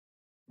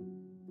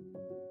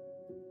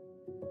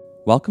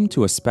Welcome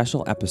to a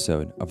special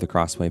episode of the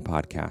Crossway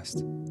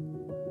Podcast.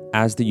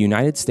 As the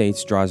United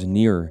States draws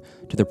nearer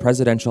to the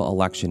presidential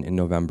election in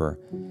November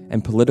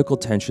and political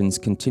tensions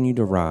continue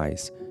to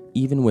rise,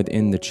 even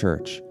within the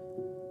church,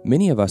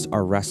 many of us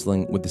are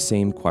wrestling with the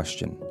same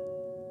question.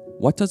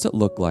 What does it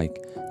look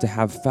like to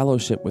have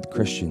fellowship with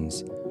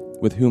Christians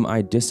with whom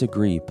I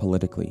disagree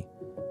politically,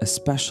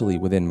 especially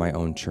within my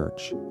own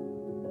church?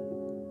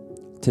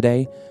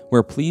 Today,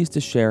 we're pleased to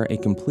share a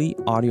complete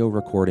audio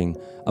recording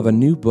of a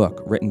new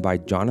book written by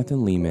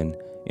Jonathan Lehman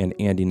and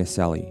Andy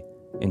Naselli,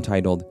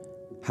 entitled,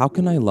 How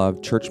Can I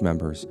Love Church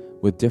Members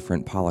with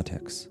Different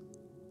Politics?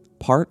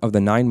 Part of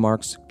the 9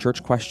 Marks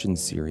Church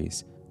Questions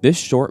series, this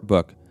short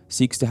book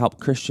seeks to help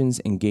Christians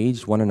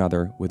engage one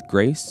another with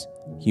grace,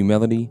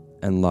 humility,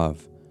 and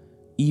love,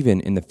 even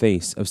in the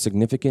face of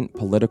significant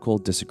political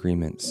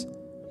disagreements,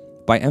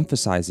 by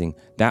emphasizing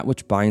that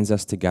which binds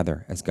us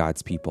together as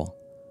God's people,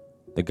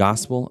 the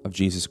gospel of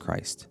Jesus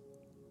Christ.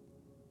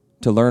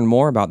 To learn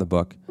more about the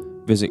book,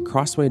 visit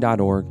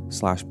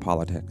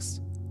crossway.org/politics.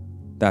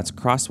 That's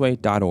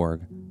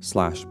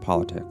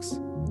crossway.org/politics.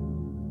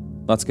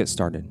 Let's get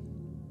started.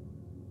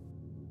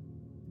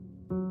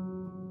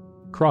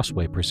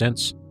 Crossway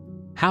presents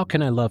How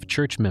Can I Love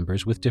Church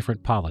Members with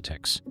Different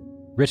Politics?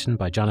 Written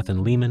by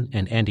Jonathan Lehman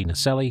and Andy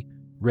Naselli,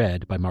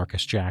 read by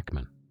Marcus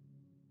Jackman.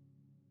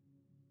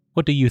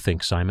 What do you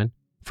think, Simon?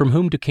 From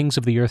whom do kings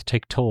of the earth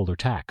take toll or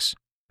tax?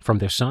 From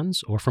their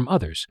sons or from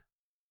others?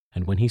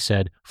 And when he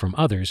said, from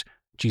others,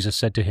 Jesus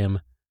said to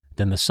him,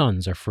 Then the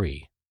sons are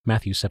free.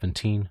 Matthew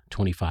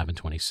 17:25 and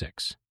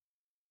 26.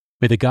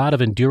 May the God of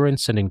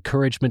endurance and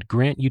encouragement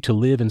grant you to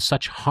live in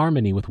such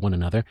harmony with one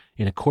another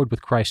in accord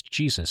with Christ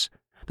Jesus,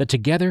 that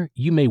together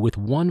you may with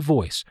one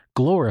voice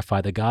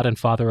glorify the God and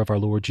Father of our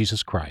Lord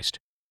Jesus Christ.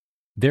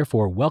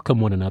 Therefore welcome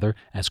one another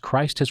as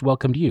Christ has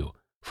welcomed you,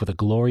 for the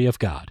glory of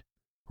God.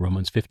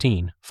 Romans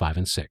 15:5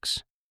 and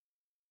 6.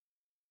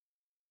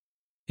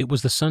 It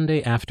was the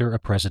Sunday after a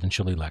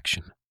presidential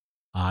election.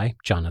 I,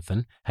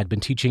 Jonathan, had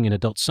been teaching an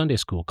adult Sunday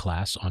school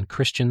class on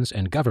Christians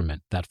and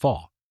government that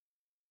fall.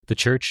 The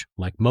church,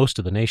 like most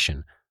of the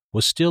nation,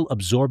 was still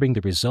absorbing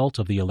the result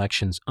of the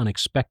election's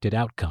unexpected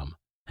outcome,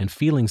 and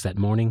feelings that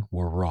morning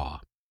were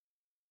raw.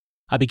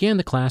 I began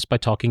the class by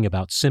talking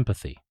about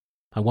sympathy.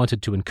 I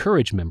wanted to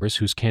encourage members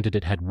whose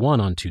candidate had won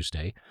on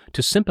Tuesday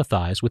to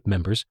sympathize with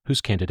members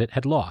whose candidate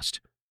had lost.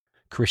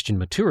 Christian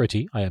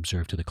maturity, I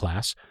observed to the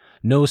class,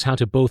 knows how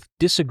to both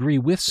disagree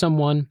with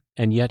someone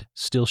and yet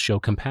still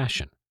show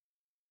compassion.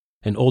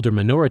 An older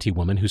minority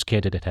woman whose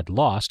candidate had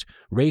lost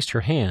raised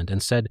her hand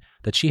and said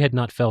that she had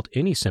not felt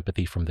any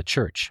sympathy from the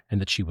church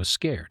and that she was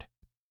scared.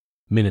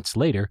 Minutes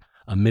later,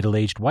 a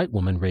middle-aged white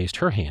woman raised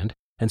her hand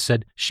and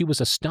said she was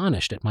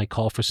astonished at my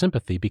call for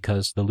sympathy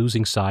because the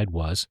losing side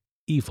was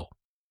evil.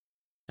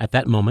 At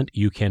that moment,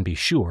 you can be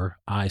sure,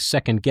 I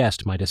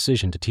second-guessed my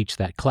decision to teach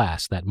that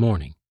class that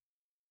morning.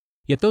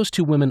 Yet those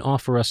two women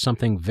offer us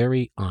something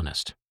very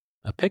honest,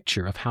 a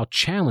picture of how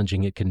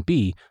challenging it can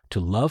be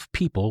to love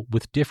people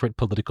with different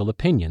political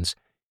opinions,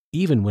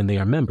 even when they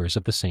are members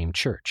of the same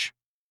church.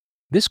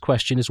 This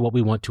question is what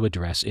we want to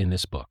address in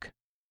this book.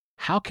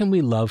 How can we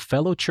love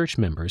fellow church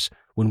members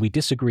when we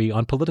disagree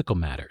on political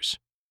matters?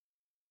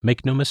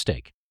 Make no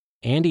mistake,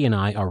 Andy and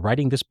I are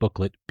writing this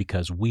booklet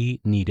because we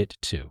need it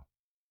too.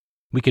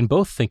 We can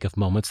both think of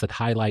moments that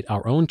highlight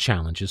our own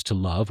challenges to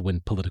love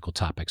when political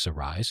topics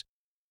arise.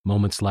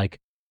 Moments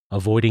like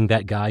avoiding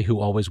that guy who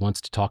always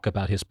wants to talk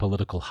about his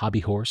political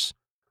hobby horse,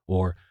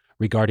 or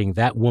regarding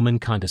that woman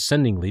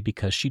condescendingly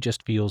because she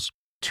just feels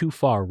too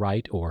far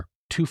right or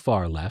too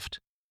far left,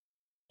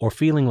 or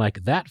feeling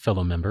like that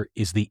fellow member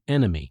is the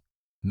enemy,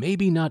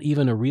 maybe not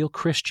even a real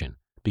Christian,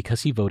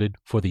 because he voted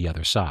for the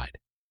other side.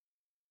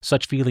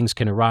 Such feelings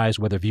can arise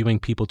whether viewing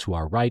people to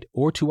our right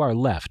or to our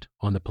left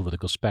on the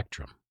political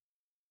spectrum.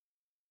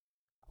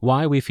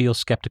 Why we feel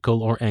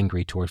skeptical or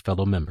angry toward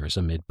fellow members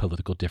amid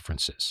political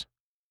differences.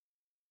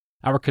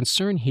 Our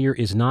concern here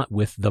is not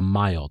with the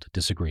mild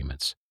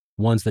disagreements,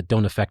 ones that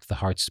don't affect the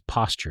heart's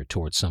posture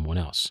toward someone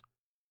else.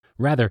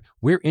 Rather,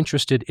 we're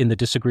interested in the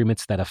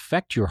disagreements that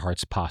affect your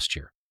heart's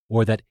posture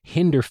or that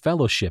hinder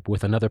fellowship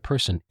with another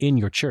person in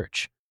your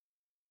church.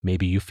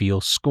 Maybe you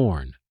feel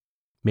scorn.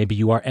 Maybe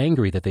you are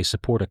angry that they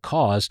support a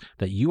cause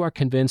that you are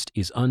convinced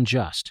is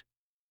unjust.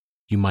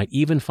 You might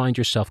even find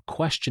yourself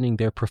questioning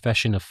their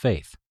profession of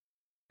faith.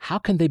 How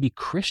can they be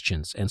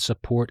Christians and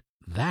support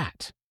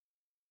that?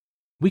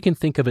 We can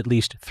think of at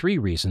least 3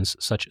 reasons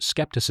such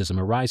skepticism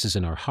arises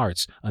in our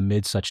hearts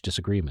amid such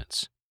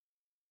disagreements.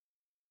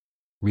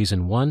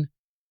 Reason 1,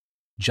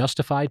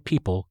 justified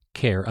people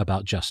care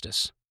about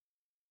justice.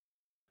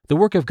 The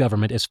work of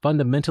government is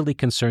fundamentally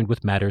concerned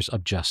with matters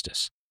of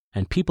justice,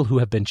 and people who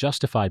have been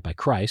justified by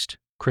Christ,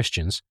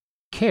 Christians,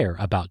 care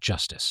about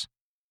justice.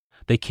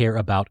 They care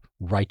about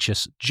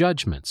righteous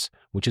judgments,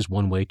 which is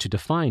one way to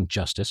define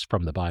justice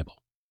from the Bible.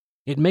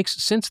 It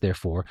makes sense,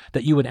 therefore,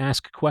 that you would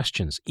ask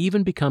questions,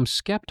 even become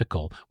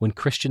skeptical when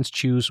Christians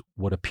choose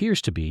what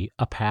appears to be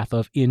a path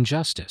of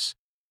injustice.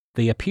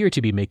 They appear to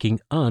be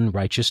making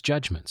unrighteous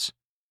judgments.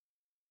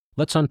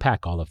 Let's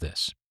unpack all of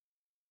this.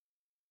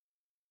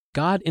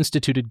 God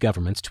instituted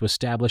governments to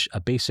establish a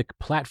basic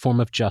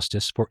platform of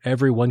justice for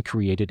everyone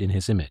created in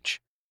His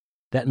image.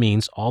 That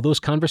means all those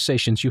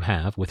conversations you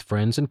have with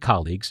friends and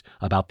colleagues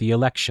about the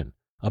election,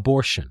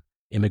 abortion,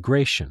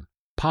 immigration,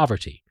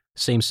 poverty,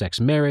 same-sex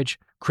marriage,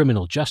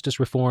 criminal justice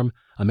reform,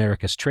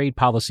 America's trade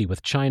policy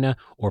with China,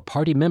 or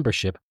party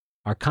membership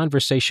are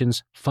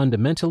conversations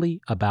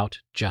fundamentally about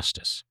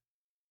justice.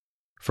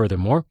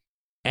 Furthermore,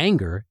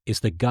 anger is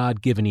the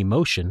God-given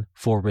emotion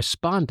for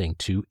responding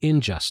to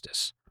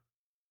injustice.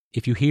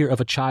 If you hear of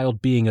a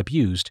child being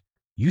abused,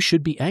 you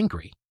should be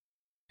angry.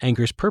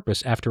 Anger's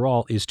purpose, after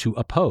all, is to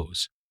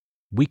oppose.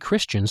 We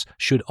Christians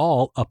should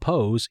all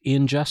oppose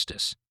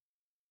injustice.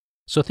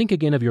 So think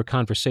again of your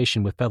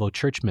conversation with fellow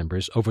church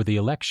members over the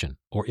election,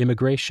 or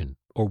immigration,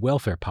 or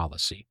welfare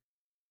policy.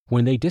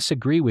 When they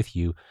disagree with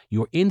you,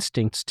 your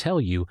instincts tell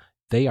you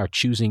they are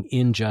choosing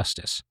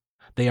injustice.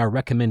 They are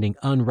recommending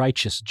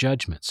unrighteous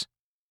judgments,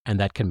 and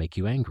that can make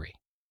you angry.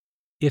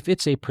 If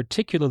it's a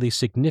particularly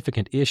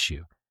significant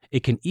issue,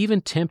 it can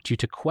even tempt you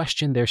to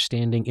question their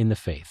standing in the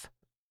faith.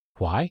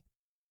 Why?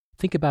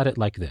 Think about it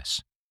like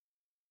this.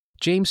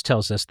 James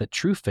tells us that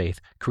true faith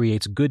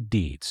creates good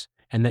deeds,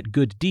 and that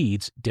good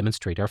deeds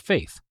demonstrate our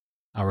faith.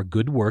 Our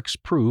good works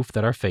prove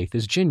that our faith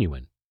is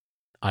genuine.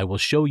 I will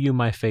show you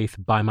my faith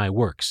by my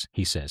works,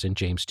 he says in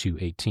James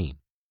 2:18.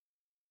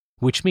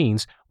 Which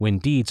means when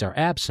deeds are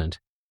absent,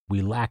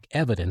 we lack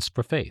evidence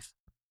for faith.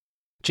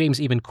 James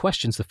even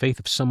questions the faith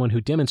of someone who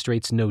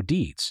demonstrates no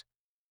deeds.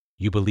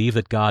 You believe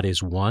that God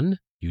is one,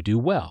 you do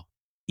well.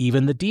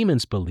 Even the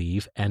demons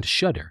believe and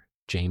shudder,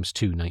 James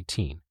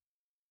 2:19.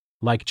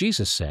 Like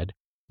Jesus said,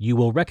 you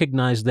will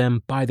recognize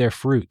them by their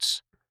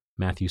fruits,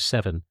 Matthew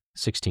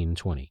 7:16 and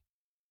 20.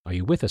 Are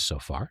you with us so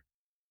far?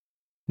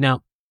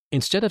 Now,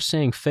 instead of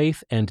saying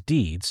faith and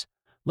deeds,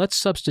 let's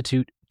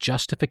substitute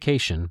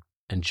justification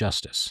and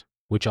justice,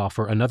 which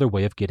offer another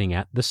way of getting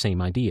at the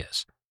same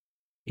ideas.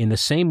 In the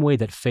same way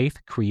that faith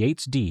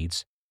creates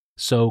deeds,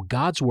 so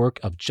God's work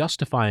of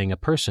justifying a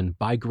person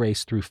by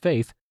grace through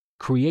faith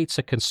creates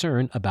a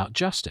concern about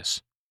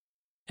justice.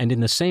 And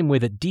in the same way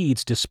that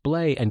deeds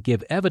display and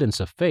give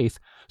evidence of faith,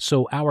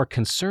 so our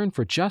concern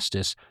for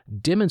justice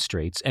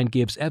demonstrates and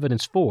gives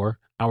evidence for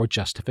our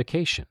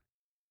justification.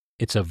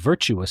 It's a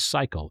virtuous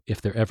cycle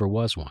if there ever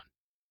was one.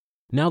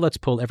 Now let's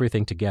pull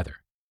everything together.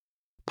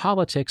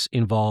 Politics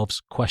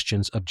involves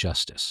questions of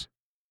justice.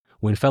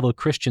 When fellow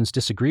Christians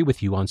disagree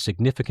with you on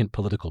significant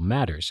political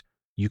matters,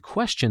 you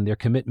question their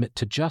commitment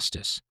to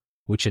justice,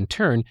 which in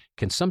turn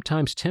can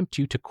sometimes tempt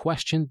you to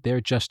question their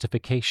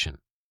justification.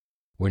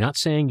 We're not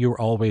saying you're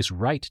always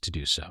right to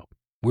do so.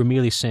 We're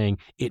merely saying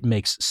it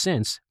makes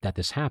sense that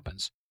this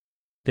happens.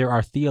 There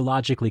are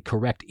theologically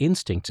correct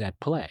instincts at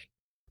play.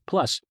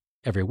 Plus,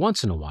 every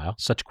once in a while,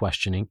 such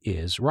questioning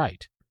is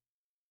right.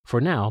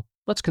 For now,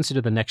 let's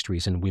consider the next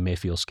reason we may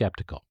feel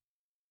skeptical.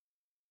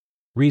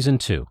 Reason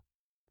 2.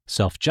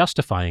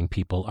 Self-justifying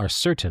people are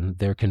certain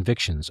their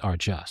convictions are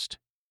just.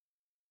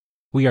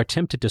 We are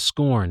tempted to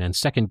scorn and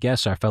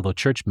second-guess our fellow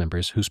church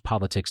members whose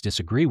politics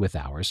disagree with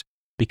ours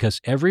because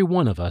every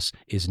one of us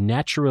is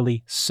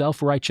naturally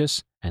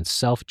self-righteous and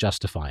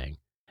self-justifying,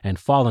 and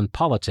fallen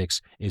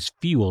politics is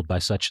fueled by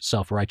such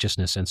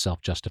self-righteousness and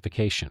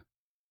self-justification.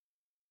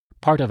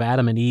 Part of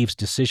Adam and Eve's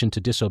decision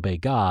to disobey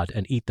God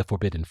and eat the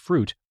forbidden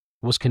fruit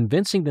was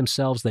convincing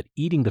themselves that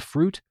eating the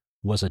fruit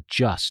was a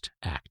just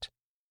act.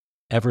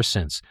 Ever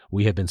since,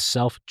 we have been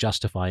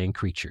self-justifying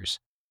creatures.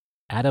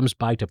 Adam's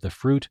bite of the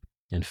fruit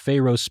and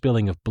Pharaoh's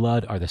spilling of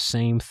blood are the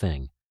same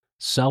thing,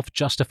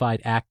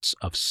 self-justified acts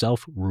of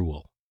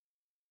self-rule.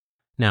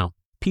 Now,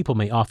 people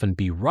may often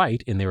be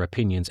right in their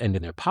opinions and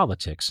in their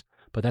politics,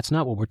 but that's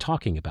not what we're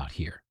talking about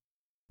here.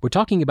 We're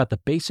talking about the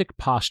basic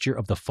posture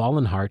of the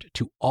fallen heart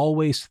to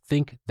always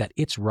think that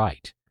it's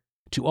right,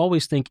 to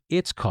always think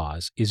its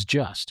cause is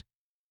just.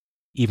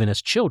 Even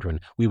as children,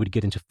 we would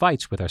get into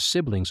fights with our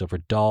siblings over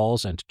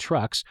dolls and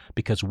trucks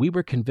because we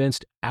were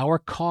convinced our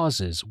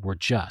causes were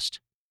just.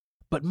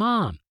 But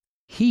Mom,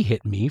 he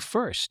hit me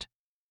first.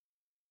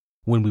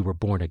 When we were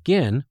born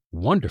again,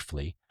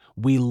 wonderfully,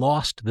 we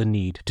lost the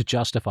need to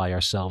justify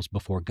ourselves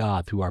before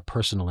God through our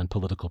personal and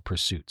political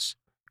pursuits.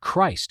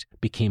 Christ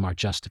became our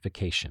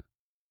justification.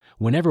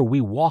 Whenever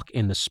we walk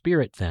in the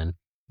Spirit, then,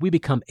 we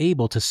become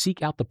able to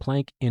seek out the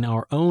plank in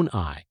our own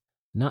eye,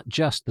 not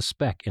just the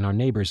speck in our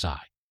neighbor's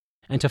eye,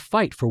 and to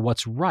fight for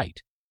what's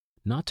right,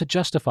 not to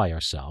justify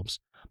ourselves,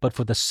 but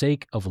for the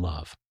sake of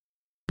love.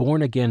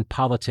 Born-again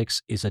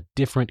politics is a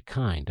different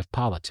kind of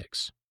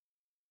politics.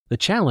 The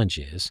challenge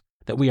is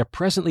that we are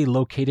presently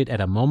located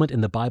at a moment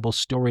in the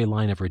Bible's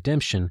storyline of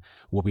redemption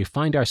where we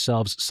find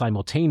ourselves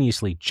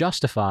simultaneously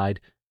justified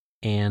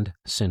and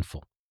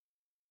sinful.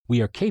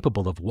 We are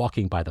capable of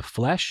walking by the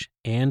flesh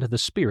and the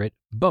Spirit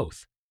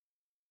both.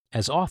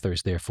 As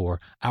authors, therefore,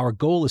 our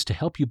goal is to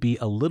help you be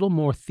a little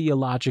more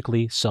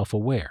theologically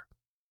self-aware.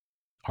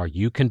 Are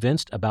you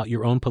convinced about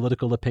your own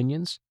political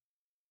opinions?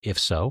 If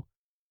so,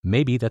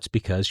 maybe that's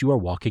because you are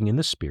walking in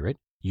the Spirit,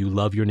 you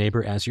love your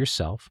neighbor as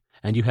yourself,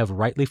 and you have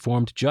rightly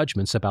formed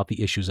judgments about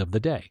the issues of the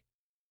day.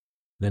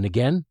 Then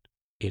again,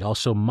 It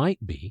also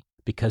might be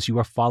because you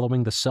are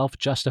following the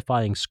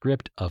self-justifying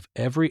script of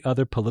every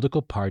other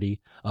political party,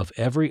 of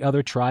every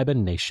other tribe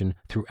and nation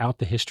throughout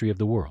the history of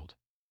the world.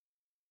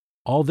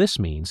 All this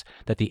means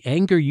that the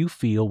anger you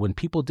feel when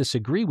people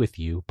disagree with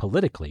you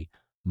politically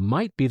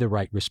might be the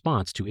right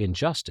response to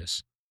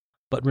injustice.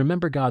 But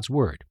remember God's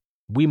word.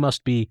 We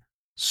must be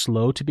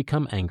slow to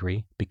become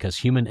angry because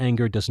human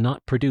anger does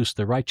not produce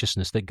the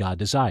righteousness that God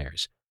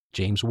desires.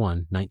 James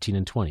 1:19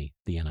 and 20,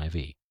 the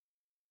NIV.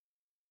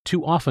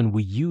 Too often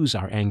we use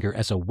our anger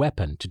as a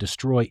weapon to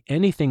destroy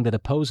anything that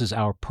opposes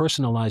our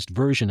personalized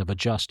version of a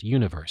just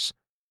universe.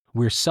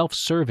 We're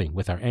self-serving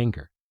with our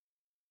anger.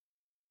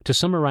 To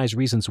summarize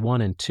reasons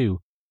 1 and 2,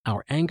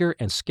 our anger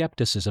and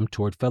skepticism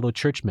toward fellow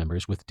church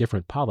members with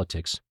different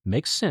politics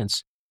makes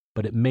sense,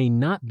 but it may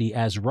not be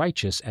as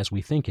righteous as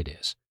we think it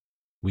is.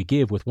 We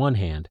give with one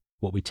hand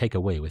what we take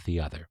away with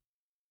the other.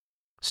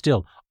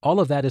 Still,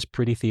 all of that is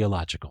pretty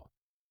theological.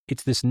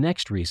 It's this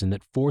next reason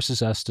that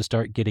forces us to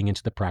start getting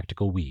into the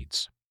practical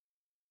weeds.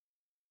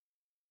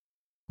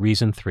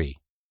 Reason 3.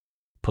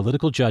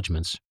 Political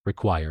judgments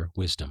require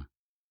wisdom.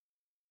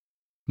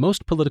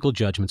 Most political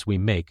judgments we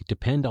make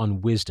depend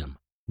on wisdom,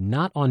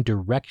 not on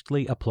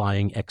directly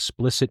applying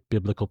explicit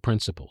biblical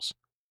principles.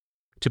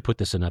 To put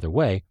this another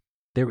way,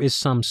 there is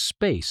some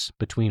space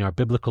between our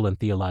biblical and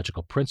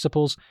theological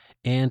principles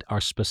and our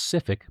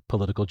specific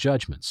political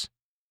judgments.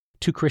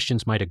 Two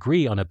Christians might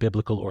agree on a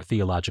biblical or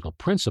theological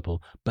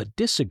principle, but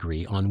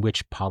disagree on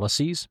which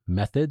policies,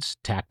 methods,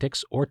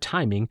 tactics, or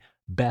timing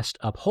best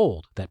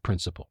uphold that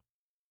principle.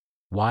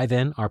 Why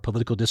then are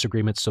political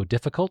disagreements so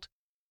difficult?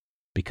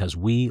 Because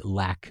we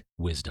lack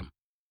wisdom.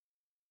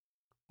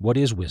 What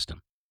is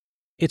wisdom?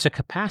 It's a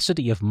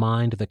capacity of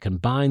mind that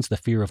combines the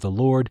fear of the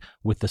Lord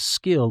with the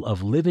skill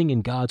of living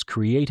in God's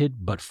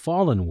created but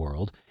fallen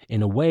world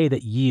in a way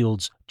that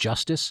yields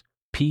justice,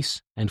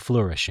 peace, and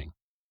flourishing.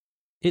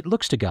 It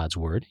looks to God's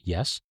word,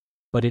 yes,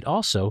 but it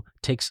also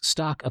takes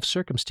stock of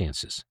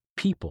circumstances,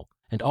 people,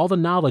 and all the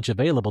knowledge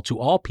available to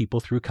all people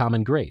through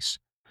common grace.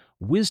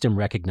 Wisdom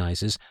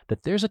recognizes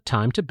that there's a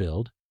time to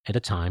build and a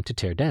time to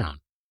tear down,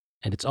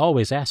 and it's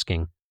always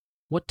asking,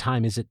 what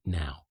time is it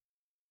now?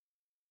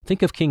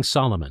 Think of King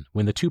Solomon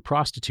when the two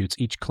prostitutes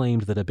each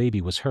claimed that a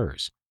baby was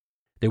hers.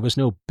 There was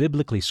no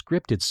biblically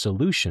scripted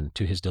solution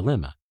to his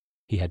dilemma.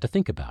 He had to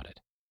think about it.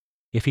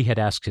 If he had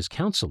asked his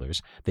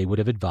counselors, they would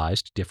have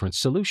advised different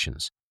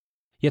solutions.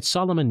 Yet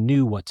Solomon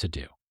knew what to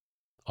do.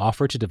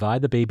 Offer to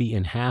divide the baby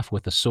in half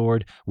with a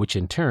sword, which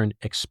in turn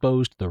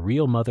exposed the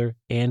real mother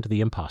and the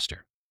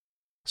impostor.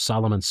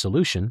 Solomon's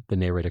solution, the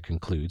narrator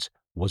concludes,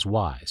 was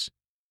wise.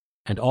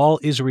 And all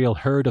Israel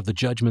heard of the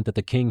judgment that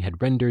the king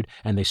had rendered,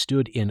 and they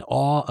stood in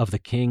awe of the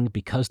king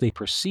because they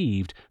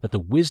perceived that the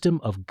wisdom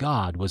of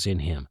God was in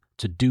him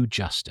to do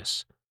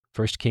justice.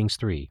 1 Kings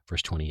 3,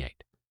 verse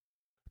 28.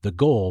 The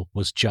goal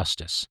was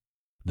justice.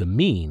 The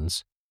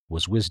means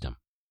was wisdom.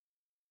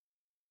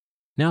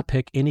 Now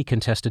pick any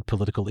contested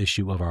political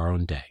issue of our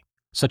own day,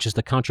 such as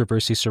the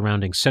controversy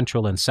surrounding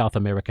Central and South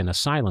American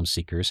asylum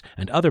seekers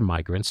and other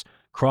migrants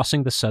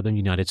crossing the southern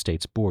United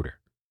States border.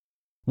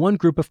 One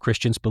group of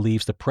Christians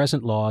believes the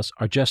present laws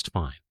are just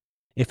fine.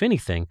 If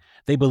anything,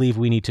 they believe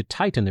we need to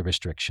tighten the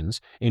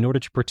restrictions in order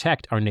to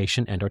protect our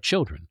nation and our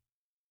children.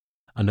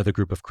 Another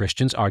group of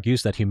Christians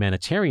argues that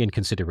humanitarian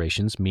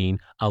considerations mean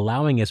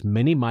allowing as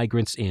many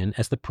migrants in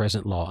as the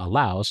present law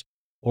allows,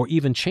 or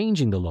even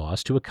changing the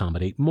laws to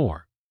accommodate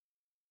more.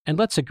 And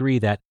let's agree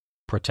that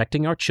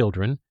protecting our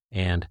children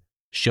and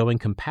showing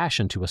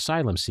compassion to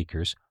asylum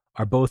seekers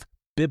are both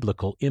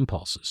biblical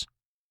impulses.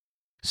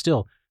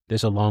 Still,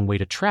 there's a long way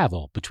to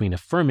travel between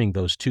affirming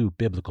those two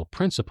biblical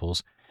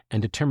principles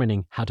and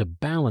determining how to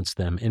balance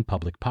them in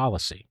public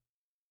policy.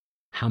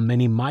 How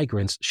many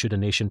migrants should a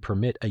nation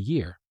permit a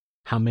year?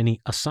 How many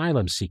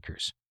asylum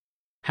seekers?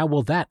 How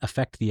will that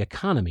affect the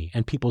economy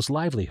and people's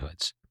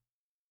livelihoods?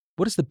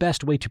 What is the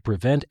best way to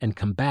prevent and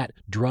combat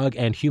drug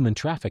and human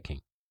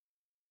trafficking?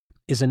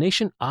 Is a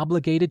nation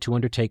obligated to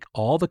undertake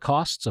all the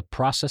costs of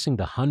processing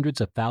the hundreds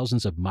of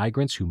thousands of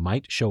migrants who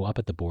might show up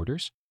at the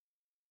borders?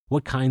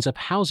 What kinds of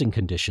housing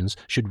conditions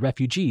should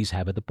refugees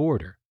have at the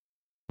border?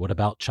 What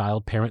about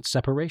child-parent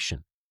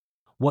separation?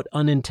 What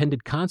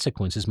unintended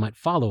consequences might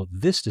follow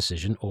this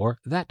decision or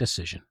that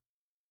decision?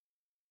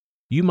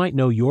 You might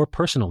know your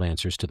personal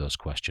answers to those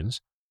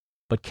questions,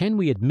 but can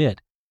we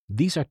admit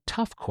these are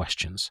tough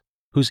questions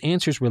whose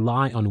answers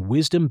rely on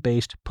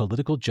wisdom-based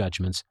political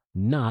judgments,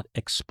 not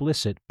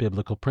explicit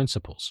biblical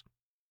principles?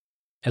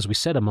 As we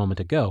said a moment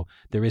ago,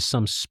 there is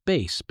some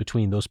space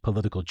between those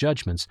political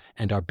judgments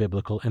and our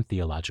biblical and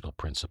theological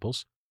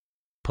principles.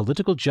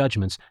 Political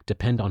judgments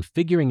depend on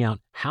figuring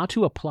out how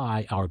to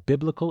apply our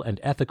biblical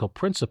and ethical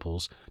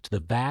principles to the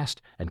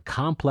vast and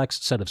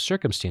complex set of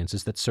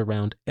circumstances that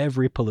surround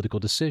every political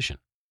decision.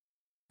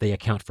 They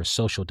account for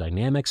social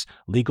dynamics,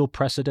 legal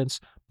precedents,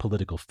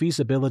 political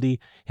feasibility,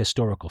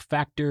 historical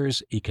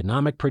factors,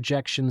 economic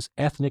projections,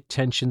 ethnic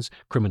tensions,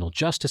 criminal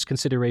justice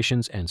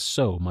considerations, and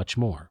so much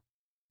more.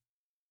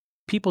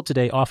 People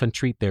today often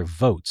treat their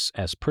votes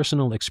as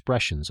personal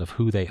expressions of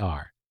who they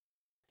are.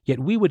 Yet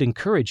we would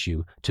encourage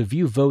you to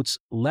view votes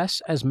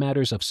less as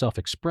matters of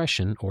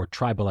self-expression or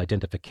tribal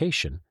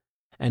identification,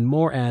 and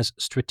more as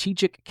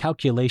strategic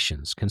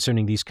calculations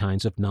concerning these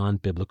kinds of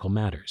non-biblical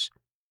matters.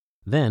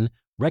 Then,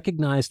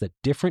 recognize that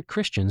different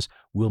Christians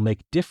will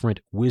make different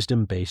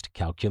wisdom-based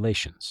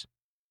calculations.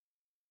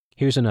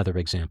 Here's another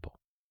example.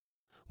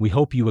 We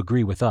hope you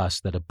agree with us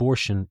that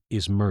abortion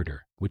is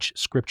murder, which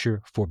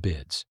Scripture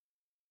forbids.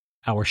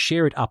 Our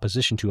shared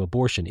opposition to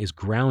abortion is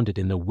grounded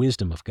in the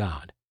wisdom of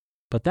God.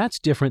 But that's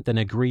different than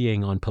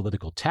agreeing on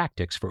political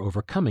tactics for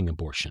overcoming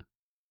abortion.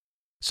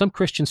 Some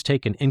Christians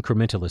take an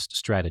incrementalist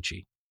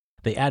strategy.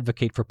 They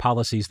advocate for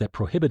policies that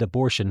prohibit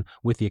abortion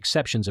with the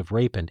exceptions of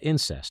rape and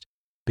incest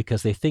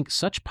because they think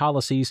such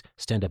policies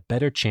stand a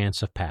better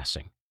chance of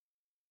passing.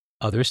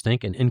 Others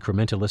think an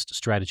incrementalist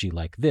strategy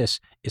like this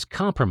is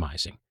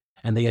compromising,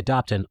 and they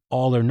adopt an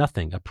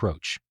all-or-nothing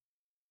approach.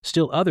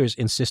 Still others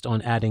insist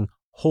on adding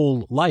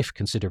whole life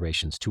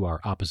considerations to our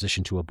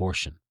opposition to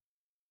abortion.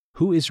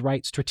 Who is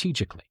right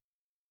strategically?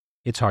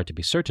 It's hard to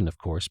be certain, of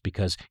course,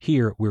 because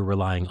here we're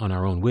relying on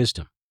our own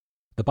wisdom.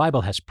 The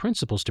Bible has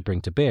principles to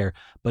bring to bear,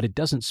 but it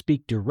doesn't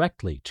speak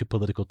directly to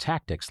political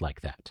tactics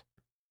like that.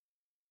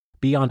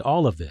 Beyond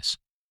all of this,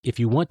 if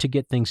you want to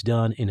get things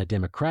done in a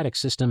democratic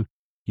system,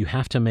 you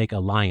have to make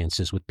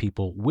alliances with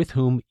people with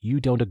whom you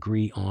don't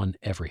agree on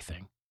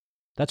everything.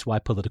 That's why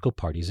political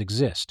parties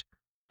exist.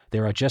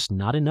 There are just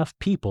not enough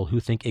people who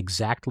think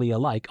exactly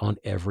alike on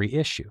every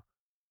issue.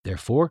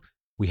 Therefore,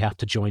 we have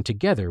to join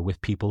together with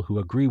people who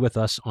agree with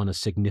us on a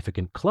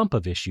significant clump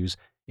of issues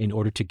in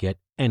order to get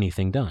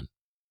anything done.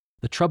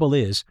 The trouble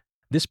is,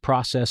 this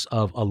process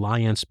of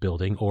alliance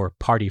building or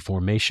party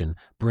formation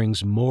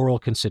brings moral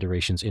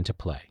considerations into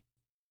play.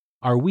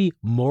 Are we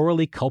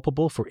morally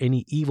culpable for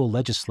any evil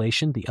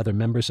legislation the other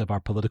members of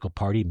our political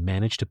party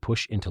manage to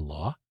push into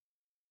law?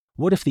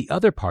 What if the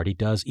other party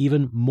does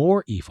even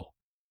more evil?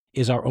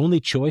 Is our only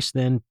choice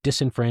then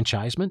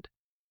disenfranchisement?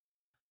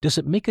 Does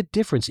it make a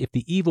difference if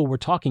the evil we're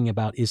talking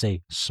about is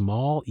a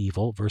small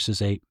evil versus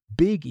a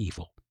big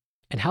evil?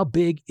 And how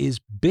big is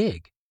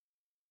big?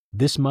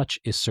 This much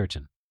is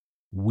certain.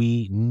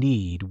 We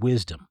need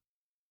wisdom.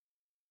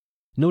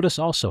 Notice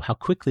also how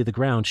quickly the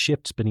ground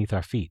shifts beneath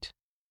our feet.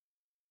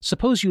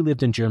 Suppose you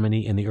lived in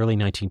Germany in the early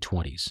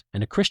 1920s,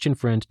 and a Christian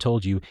friend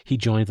told you he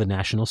joined the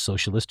National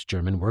Socialist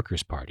German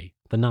Workers' Party,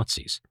 the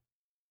Nazis.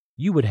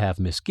 You would have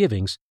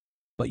misgivings,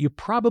 but you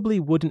probably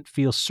wouldn't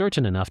feel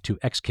certain enough to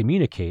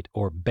excommunicate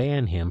or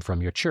ban him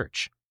from your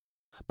church.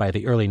 By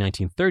the early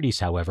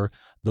 1930s, however,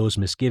 those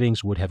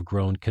misgivings would have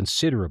grown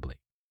considerably,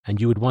 and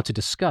you would want to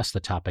discuss the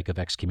topic of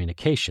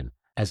excommunication,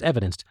 as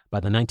evidenced by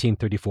the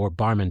 1934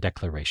 Barmen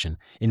Declaration,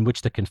 in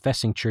which the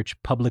confessing church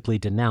publicly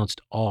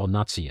denounced all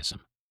Nazism.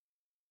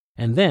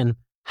 And then,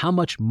 how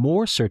much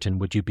more certain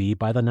would you be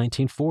by the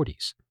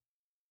 1940s?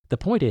 The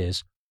point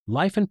is,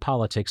 life and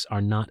politics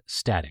are not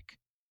static.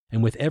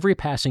 And with every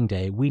passing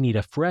day, we need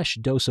a fresh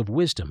dose of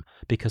wisdom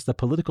because the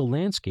political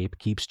landscape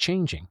keeps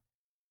changing.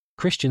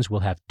 Christians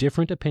will have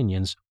different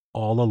opinions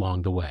all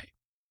along the way.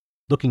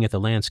 Looking at the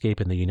landscape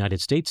in the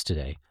United States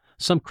today,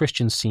 some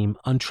Christians seem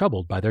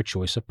untroubled by their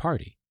choice of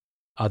party.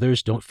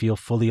 Others don't feel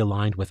fully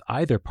aligned with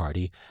either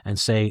party and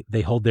say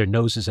they hold their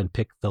noses and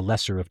pick the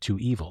lesser of two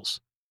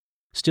evils.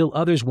 Still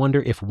others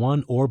wonder if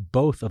one or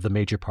both of the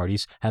major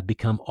parties have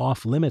become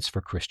off limits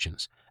for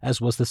Christians, as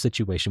was the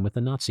situation with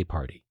the Nazi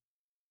Party.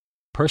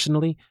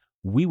 Personally,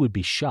 we would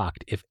be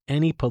shocked if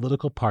any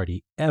political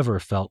party ever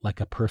felt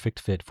like a perfect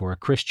fit for a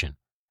Christian,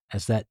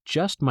 as that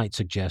just might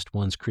suggest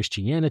one's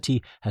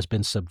Christianity has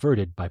been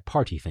subverted by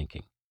party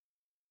thinking.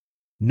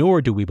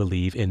 Nor do we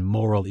believe in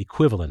moral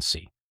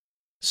equivalency.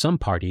 Some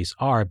parties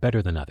are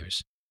better than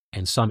others,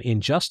 and some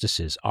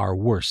injustices are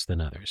worse than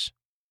others.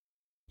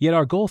 Yet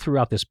our goal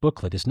throughout this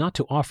booklet is not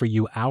to offer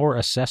you our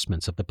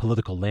assessments of the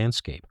political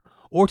landscape,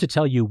 or to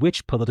tell you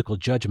which political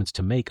judgments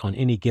to make on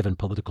any given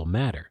political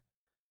matter.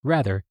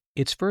 Rather,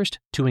 it's first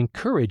to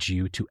encourage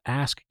you to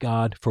ask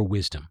God for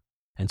wisdom,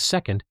 and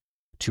second,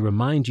 to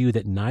remind you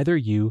that neither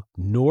you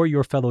nor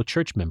your fellow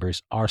church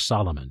members are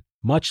Solomon,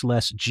 much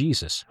less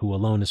Jesus, who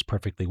alone is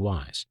perfectly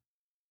wise.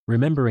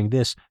 Remembering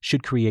this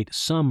should create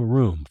some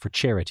room for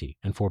charity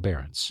and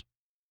forbearance.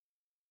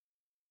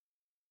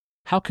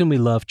 How can we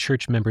love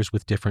church members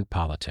with different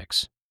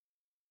politics?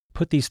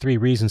 Put these three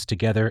reasons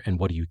together, and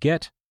what do you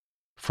get?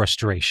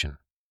 Frustration.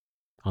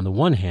 On the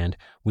one hand,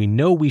 we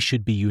know we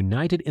should be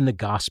united in the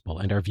gospel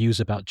and our views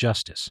about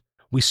justice.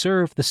 We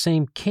serve the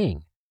same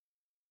king.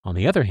 On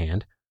the other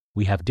hand,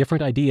 we have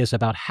different ideas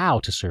about how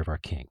to serve our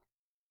king.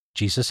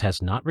 Jesus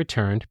has not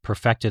returned,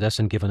 perfected us,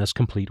 and given us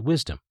complete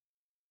wisdom.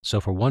 So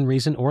for one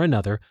reason or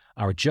another,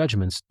 our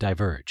judgments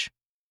diverge.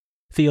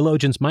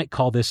 Theologians might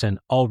call this an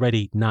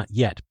already not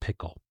yet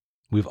pickle.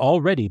 We've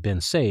already been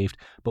saved,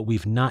 but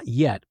we've not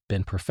yet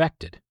been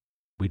perfected.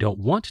 We don't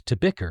want to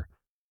bicker,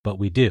 but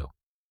we do.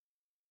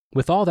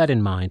 With all that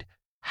in mind,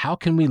 how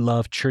can we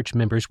love church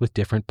members with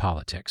different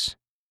politics?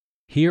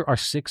 Here are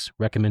 6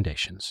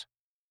 recommendations.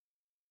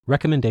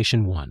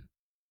 Recommendation 1.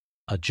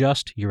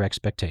 Adjust your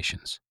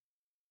expectations.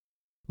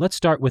 Let's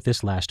start with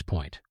this last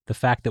point, the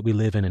fact that we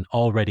live in an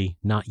already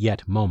not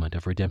yet moment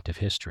of redemptive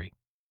history.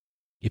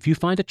 If you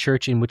find a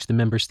church in which the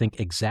members think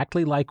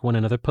exactly like one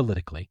another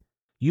politically,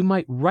 you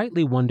might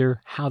rightly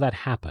wonder how that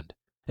happened,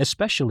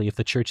 especially if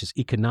the church is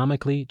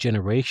economically,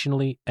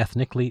 generationally,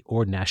 ethnically,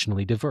 or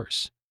nationally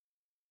diverse.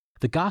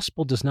 The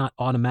gospel does not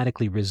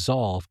automatically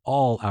resolve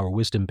all our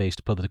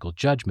wisdom-based political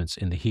judgments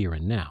in the here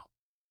and now.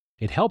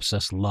 It helps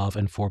us love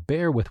and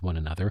forbear with one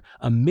another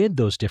amid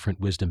those different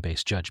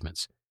wisdom-based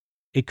judgments.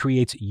 It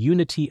creates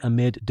unity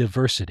amid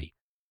diversity,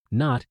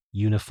 not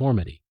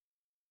uniformity.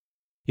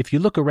 If you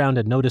look around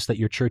and notice that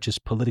your church is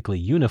politically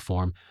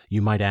uniform,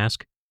 you might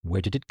ask,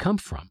 where did it come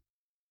from?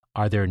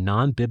 Are there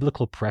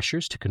non-biblical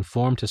pressures to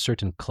conform to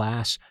certain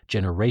class,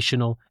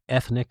 generational,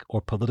 ethnic,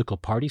 or political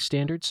party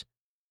standards?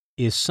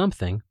 Is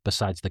something,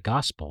 besides the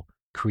gospel,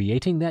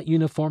 creating that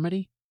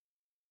uniformity?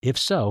 If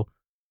so,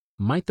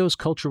 might those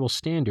cultural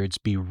standards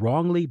be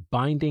wrongly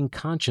binding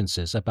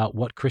consciences about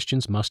what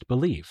Christians must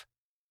believe?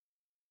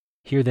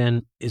 Here,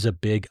 then, is a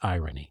big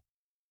irony.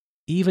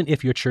 Even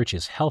if your church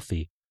is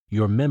healthy,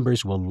 your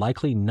members will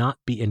likely not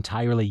be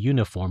entirely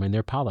uniform in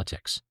their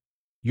politics.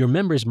 Your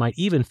members might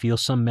even feel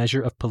some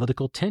measure of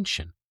political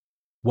tension.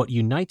 What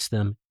unites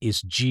them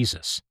is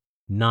Jesus,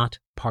 not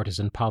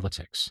partisan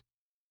politics.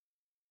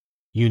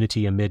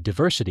 Unity amid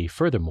diversity,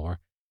 furthermore,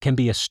 can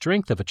be a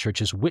strength of a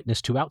church's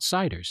witness to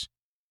outsiders.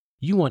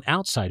 You want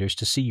outsiders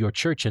to see your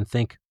church and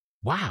think,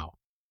 wow,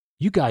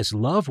 you guys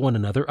love one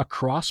another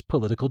across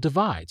political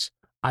divides.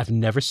 I've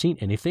never seen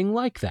anything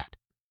like that.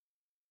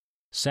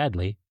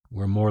 Sadly,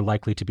 we're more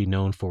likely to be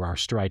known for our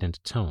strident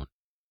tone.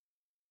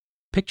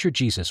 Picture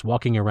Jesus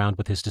walking around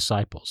with his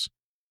disciples.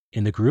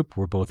 In the group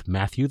were both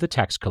Matthew the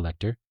tax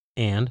collector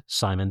and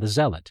Simon the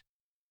zealot.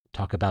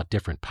 Talk about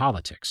different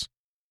politics.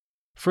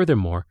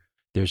 Furthermore,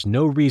 there's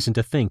no reason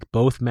to think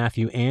both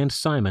Matthew and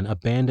Simon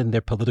abandoned their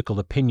political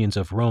opinions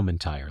of Rome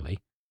entirely.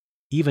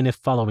 Even if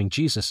following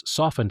Jesus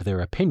softened their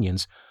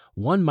opinions,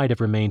 one might have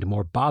remained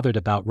more bothered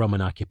about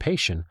Roman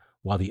occupation,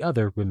 while the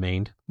other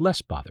remained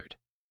less bothered.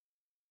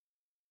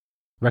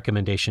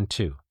 Recommendation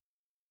 2.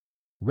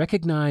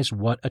 Recognize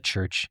what a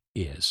church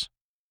is.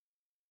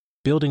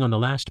 Building on the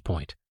last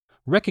point,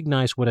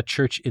 recognize what a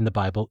church in the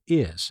Bible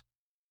is.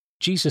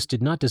 Jesus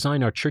did not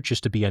design our churches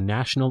to be a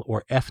national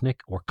or ethnic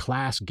or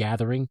class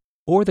gathering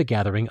or the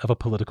gathering of a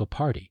political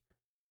party.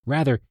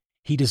 Rather,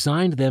 he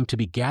designed them to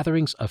be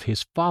gatherings of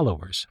his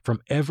followers from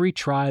every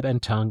tribe and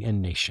tongue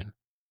and nation.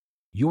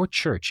 Your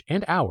church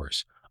and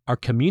ours are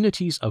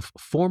communities of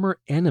former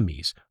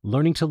enemies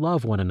learning to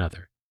love one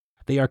another.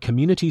 They are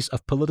communities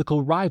of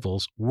political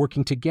rivals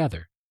working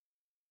together.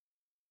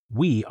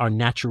 We are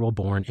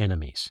natural-born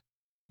enemies.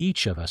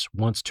 Each of us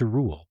wants to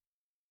rule.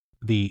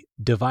 The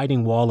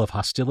dividing wall of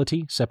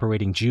hostility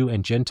separating Jew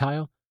and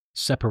Gentile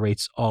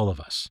separates all of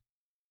us.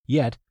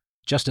 Yet,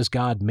 just as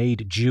God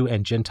made Jew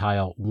and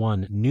Gentile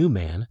one new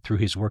man through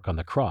his work on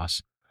the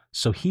cross,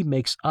 so he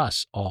makes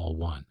us all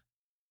one.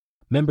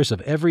 Members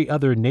of every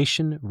other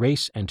nation,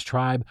 race, and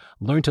tribe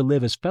learn to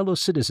live as fellow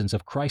citizens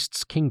of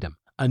Christ's kingdom,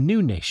 a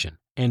new nation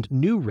and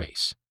new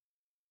race.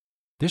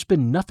 There's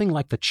been nothing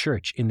like the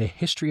church in the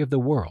history of the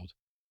world.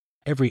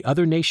 Every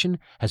other nation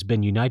has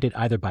been united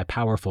either by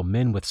powerful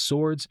men with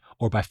swords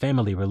or by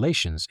family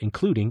relations,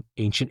 including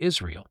ancient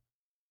Israel.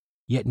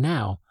 Yet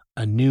now,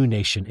 a new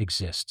nation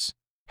exists,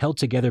 held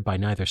together by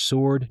neither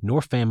sword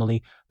nor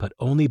family, but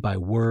only by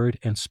word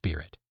and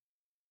spirit.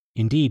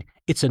 Indeed,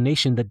 it's a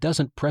nation that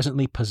doesn't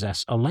presently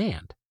possess a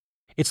land.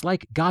 It's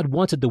like God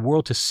wanted the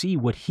world to see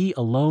what he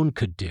alone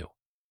could do.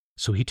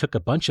 So he took a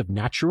bunch of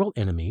natural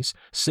enemies,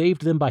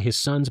 saved them by his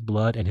son's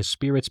blood and his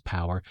spirit's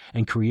power,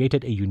 and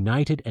created a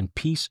united and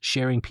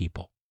peace-sharing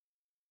people.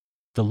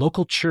 The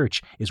local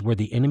church is where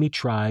the enemy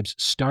tribes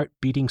start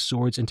beating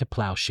swords into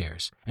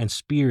plowshares and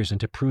spears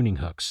into pruning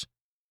hooks.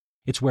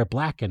 It's where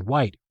black and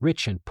white,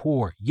 rich and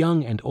poor,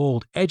 young and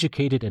old,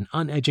 educated and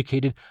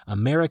uneducated,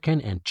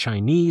 American and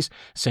Chinese,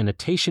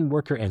 sanitation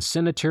worker and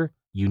senator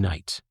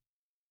unite.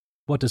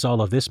 What does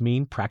all of this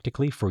mean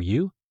practically for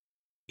you?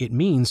 It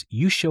means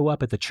you show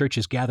up at the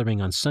church's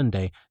gathering on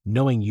Sunday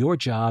knowing your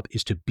job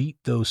is to beat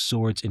those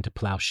swords into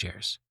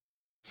plowshares.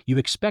 You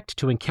expect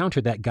to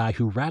encounter that guy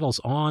who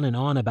rattles on and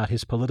on about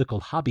his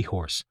political hobby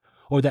horse,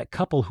 or that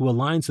couple who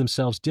aligns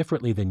themselves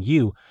differently than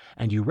you,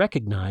 and you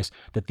recognize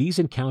that these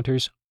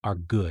encounters are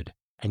good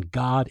and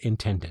God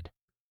intended.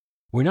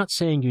 We're not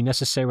saying you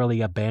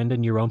necessarily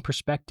abandon your own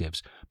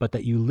perspectives, but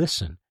that you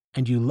listen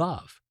and you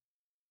love.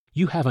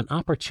 You have an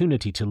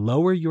opportunity to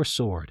lower your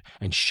sword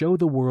and show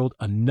the world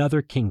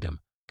another kingdom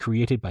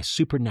created by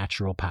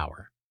supernatural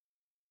power.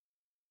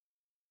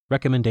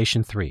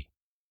 Recommendation 3.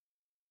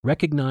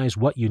 Recognize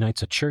what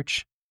unites a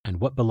church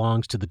and what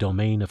belongs to the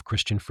domain of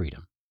Christian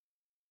freedom.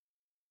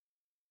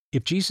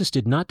 If Jesus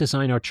did not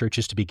design our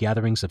churches to be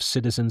gatherings of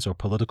citizens or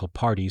political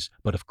parties,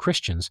 but of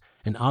Christians,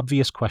 an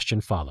obvious question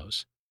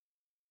follows.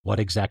 What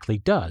exactly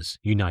does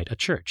unite a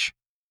church?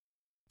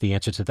 The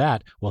answer to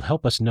that will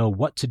help us know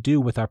what to do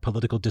with our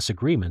political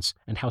disagreements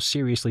and how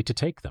seriously to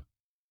take them.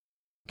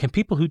 Can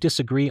people who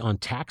disagree on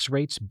tax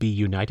rates be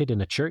united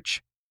in a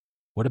church?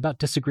 What about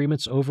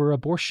disagreements over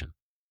abortion?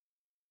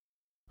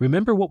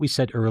 Remember what we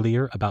said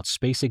earlier about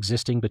space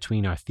existing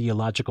between our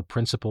theological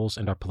principles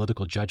and our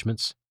political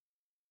judgments?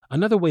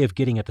 Another way of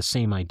getting at the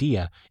same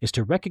idea is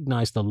to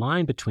recognize the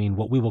line between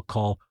what we will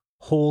call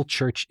whole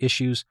church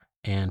issues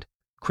and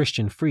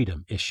Christian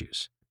freedom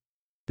issues.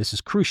 This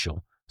is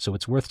crucial, so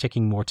it's worth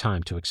taking more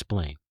time to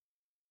explain.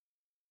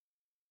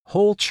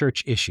 Whole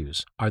church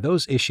issues are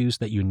those issues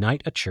that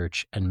unite a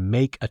church and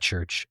make a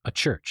church a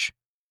church.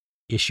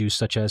 Issues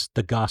such as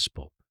the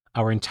gospel,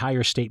 our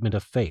entire statement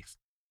of faith,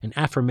 an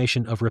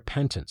affirmation of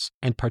repentance,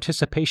 and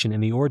participation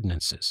in the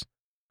ordinances.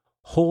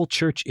 Whole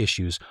church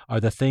issues are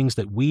the things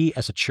that we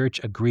as a church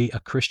agree a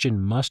Christian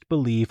must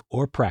believe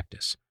or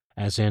practice,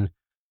 as in,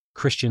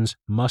 Christians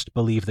must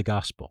believe the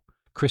gospel,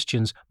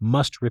 Christians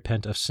must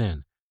repent of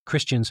sin,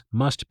 Christians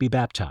must be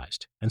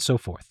baptized, and so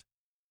forth.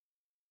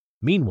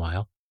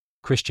 Meanwhile,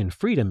 Christian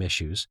freedom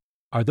issues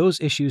are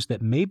those issues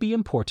that may be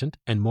important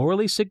and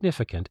morally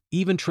significant,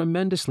 even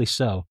tremendously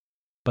so,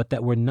 but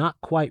that we're not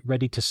quite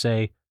ready to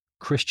say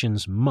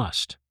Christians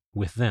must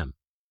with them.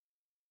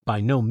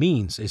 By no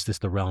means is this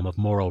the realm of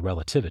moral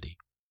relativity.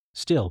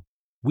 Still,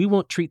 we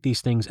won't treat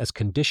these things as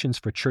conditions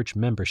for church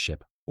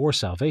membership or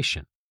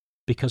salvation,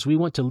 because we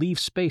want to leave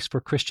space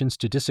for Christians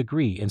to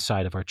disagree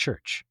inside of our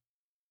church.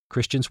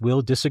 Christians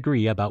will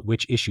disagree about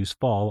which issues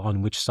fall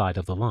on which side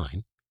of the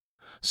line.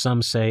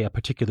 Some say a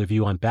particular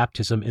view on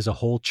baptism is a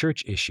whole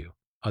church issue.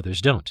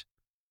 Others don't.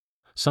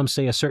 Some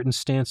say a certain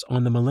stance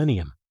on the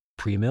millennium,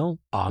 pre-mill,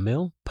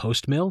 a-mill,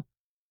 post-mill,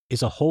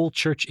 is a whole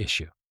church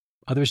issue.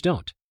 Others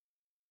don't.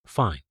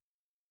 Fine.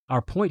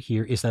 Our point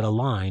here is that a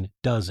line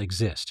does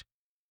exist.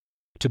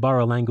 To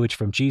borrow language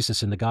from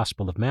Jesus in the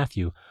Gospel of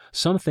Matthew,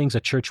 some things a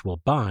church will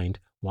bind,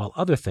 while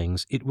other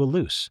things it will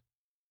loose.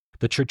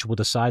 The church will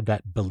decide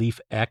that belief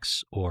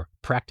X or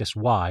practice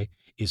Y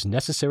is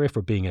necessary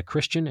for being a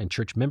Christian and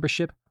church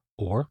membership,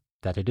 or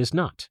that it is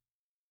not.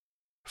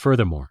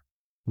 Furthermore,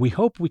 we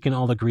hope we can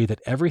all agree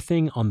that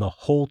everything on the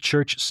whole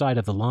church side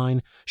of the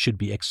line should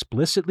be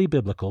explicitly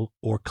biblical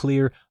or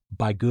clear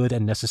by good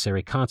and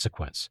necessary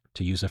consequence,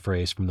 to use a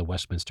phrase from the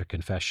Westminster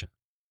Confession.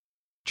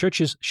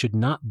 Churches should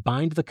not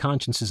bind the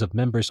consciences of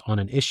members on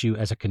an issue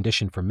as a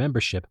condition for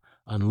membership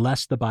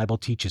unless the Bible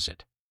teaches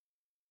it.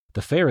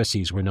 The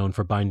Pharisees were known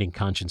for binding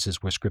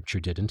consciences where Scripture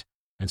didn't,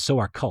 and so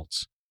are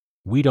cults.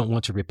 We don't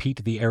want to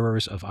repeat the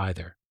errors of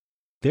either.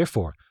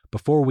 Therefore,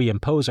 before we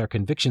impose our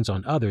convictions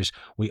on others,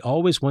 we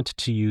always want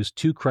to use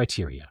two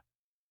criteria.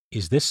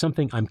 Is this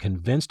something I'm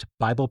convinced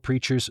Bible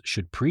preachers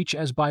should preach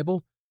as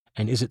Bible?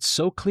 And is it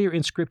so clear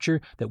in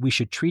Scripture that we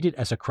should treat it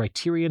as a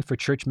criterion for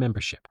church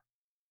membership?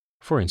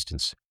 For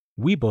instance,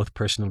 we both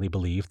personally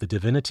believe the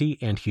divinity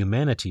and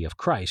humanity of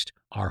Christ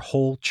are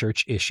whole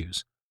church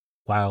issues,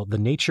 while the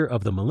nature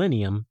of the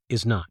millennium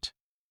is not.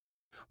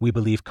 We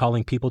believe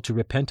calling people to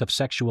repent of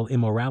sexual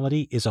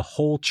immorality is a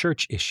whole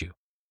church issue,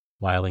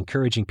 while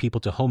encouraging people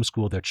to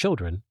homeschool their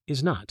children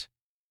is not.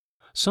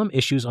 Some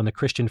issues on the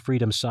Christian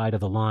freedom side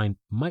of the line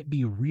might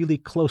be really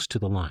close to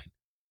the line.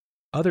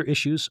 Other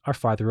issues are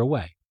farther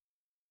away.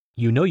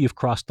 You know you've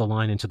crossed the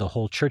line into the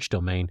whole church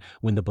domain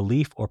when the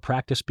belief or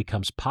practice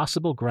becomes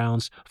possible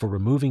grounds for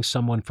removing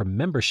someone from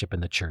membership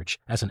in the church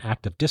as an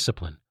act of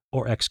discipline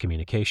or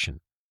excommunication.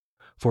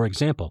 For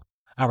example,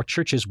 our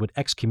churches would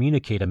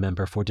excommunicate a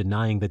member for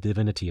denying the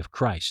divinity of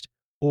Christ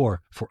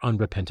or for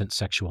unrepentant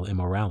sexual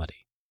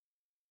immorality.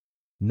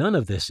 None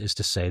of this is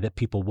to say that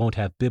people won't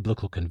have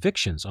biblical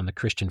convictions on the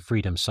Christian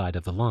freedom side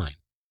of the line.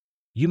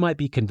 You might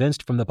be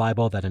convinced from the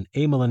Bible that an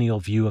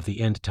amillennial view of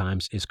the end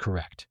times is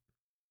correct,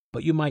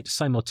 but you might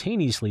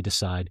simultaneously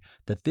decide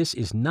that this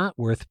is not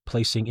worth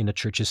placing in a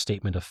church's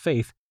statement of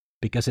faith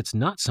because it's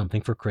not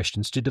something for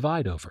Christians to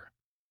divide over.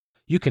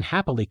 You can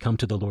happily come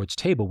to the Lord's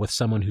table with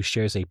someone who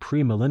shares a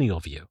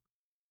premillennial view.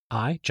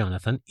 I,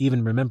 Jonathan,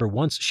 even remember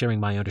once sharing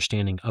my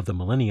understanding of the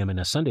millennium in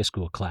a Sunday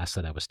school class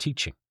that I was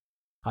teaching.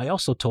 I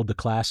also told the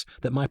class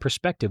that my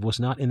perspective was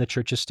not in the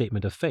church's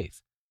statement of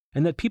faith,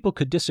 and that people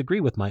could disagree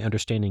with my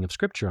understanding of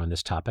Scripture on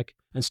this topic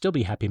and still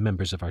be happy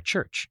members of our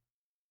church.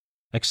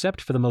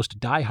 Except for the most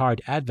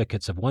die-hard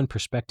advocates of one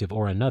perspective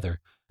or another,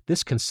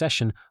 this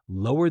concession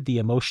lowered the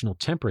emotional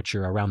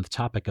temperature around the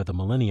topic of the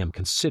millennium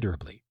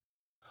considerably.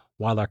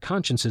 While our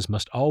consciences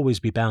must always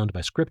be bound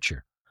by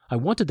Scripture, I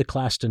wanted the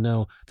class to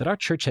know that our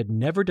church had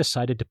never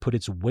decided to put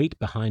its weight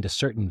behind a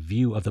certain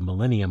view of the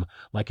millennium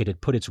like it had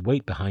put its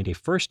weight behind a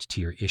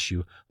first-tier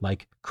issue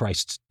like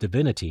Christ's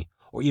divinity,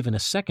 or even a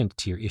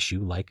second-tier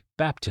issue like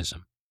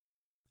baptism.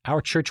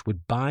 Our church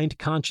would bind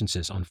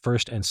consciences on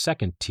first- and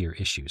second-tier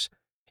issues.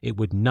 It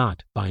would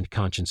not bind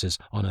consciences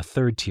on a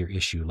third-tier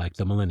issue like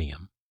the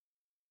millennium.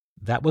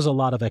 That was a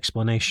lot of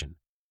explanation.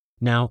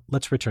 Now,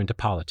 let's return to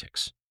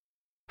politics.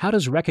 How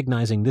does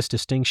recognizing this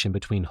distinction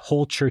between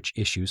whole church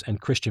issues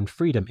and Christian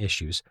freedom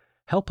issues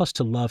help us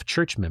to love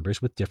church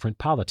members with different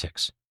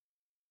politics?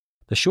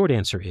 The short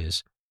answer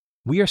is,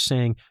 we are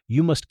saying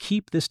you must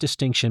keep this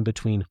distinction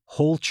between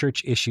whole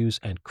church issues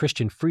and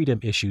Christian freedom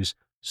issues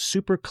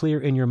super clear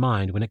in your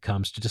mind when it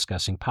comes to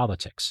discussing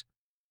politics.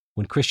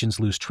 When Christians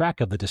lose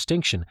track of the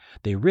distinction,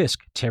 they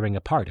risk tearing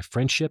apart a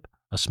friendship,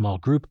 a small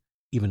group,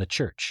 even a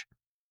church.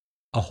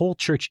 A whole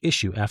church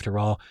issue, after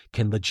all,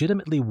 can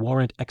legitimately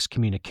warrant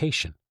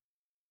excommunication.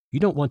 You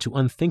don't want to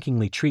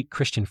unthinkingly treat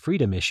Christian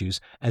freedom issues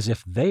as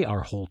if they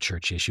are whole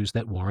church issues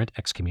that warrant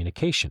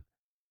excommunication.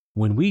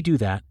 When we do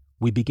that,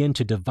 we begin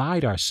to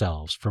divide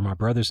ourselves from our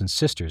brothers and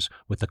sisters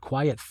with the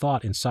quiet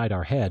thought inside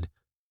our head,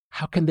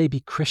 how can they be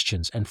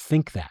Christians and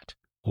think that?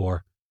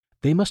 Or,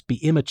 they must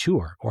be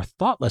immature or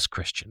thoughtless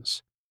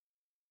Christians.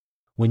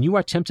 When you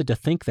are tempted to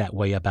think that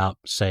way about,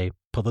 say,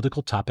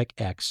 political topic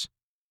X,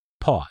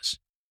 pause.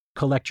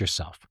 Collect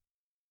yourself.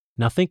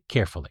 Now think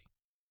carefully.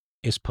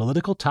 Is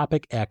political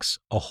topic X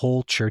a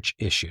whole church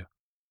issue?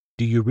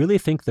 Do you really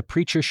think the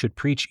preacher should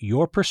preach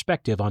your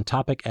perspective on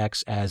topic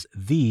X as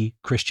the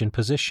Christian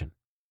position?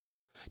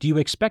 Do you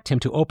expect him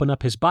to open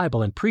up his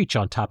Bible and preach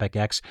on topic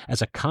X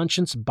as a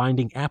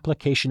conscience-binding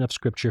application of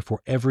Scripture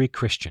for every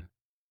Christian?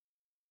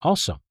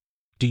 Also,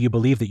 do you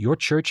believe that your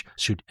church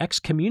should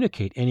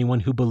excommunicate anyone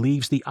who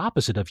believes the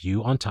opposite of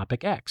you on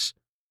topic X?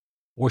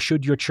 Or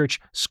should your church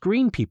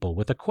screen people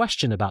with a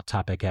question about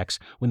topic X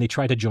when they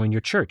try to join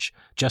your church,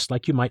 just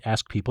like you might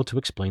ask people to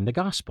explain the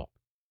gospel?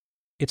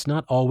 It's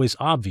not always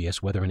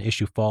obvious whether an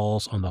issue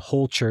falls on the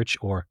whole church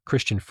or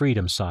Christian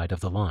freedom side of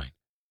the line.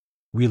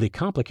 Really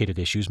complicated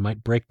issues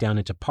might break down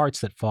into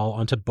parts that fall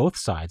onto both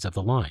sides of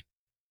the line.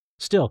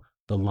 Still,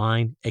 the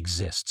line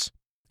exists,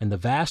 and the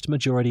vast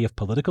majority of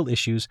political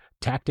issues,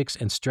 tactics,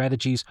 and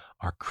strategies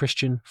are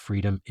Christian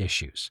freedom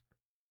issues.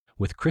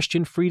 With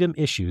Christian freedom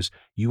issues,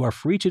 you are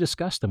free to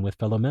discuss them with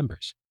fellow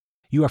members.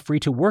 You are free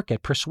to work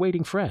at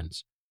persuading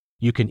friends.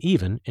 You can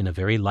even, in a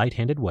very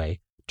light-handed way,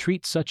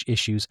 treat such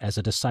issues as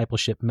a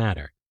discipleship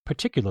matter,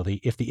 particularly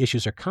if the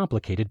issues are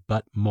complicated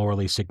but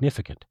morally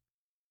significant.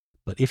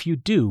 But if you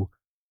do,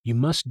 you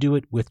must do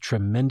it with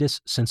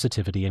tremendous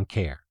sensitivity and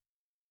care.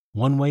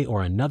 One way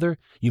or another,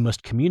 you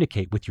must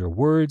communicate with your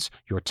words,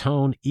 your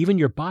tone, even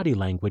your body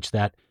language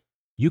that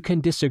you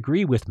can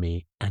disagree with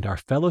me and our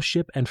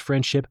fellowship and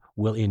friendship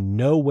will in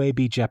no way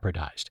be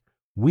jeopardized.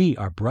 We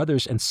are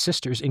brothers and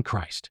sisters in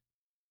Christ.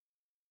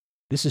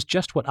 This is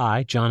just what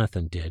I,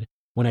 Jonathan, did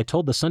when I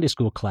told the Sunday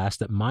school class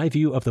that my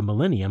view of the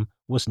millennium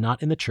was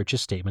not in the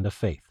church's statement of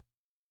faith.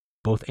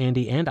 Both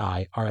Andy and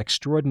I are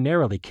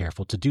extraordinarily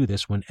careful to do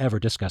this whenever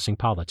discussing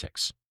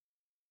politics.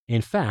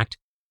 In fact,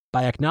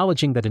 by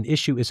acknowledging that an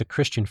issue is a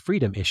Christian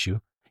freedom issue,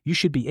 you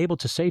should be able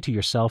to say to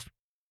yourself,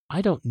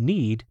 I don't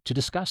need to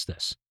discuss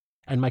this,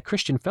 and my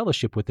Christian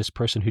fellowship with this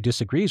person who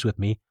disagrees with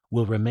me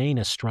will remain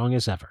as strong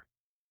as ever.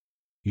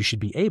 You should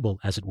be able,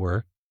 as it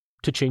were,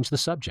 to change the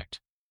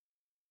subject.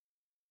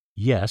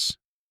 Yes,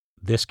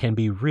 this can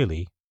be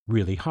really,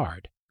 really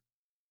hard.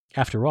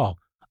 After all,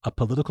 a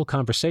political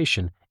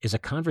conversation is a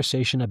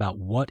conversation about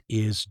what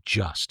is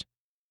just.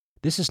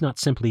 This is not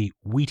simply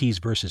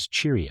Wheaties versus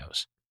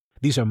Cheerios.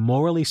 These are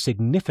morally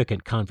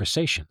significant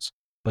conversations,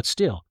 but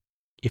still,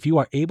 if you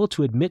are able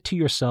to admit to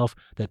yourself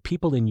that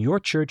people in your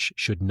church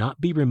should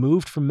not be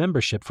removed from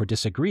membership for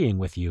disagreeing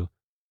with you,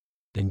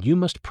 then you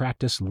must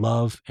practice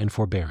love and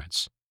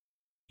forbearance.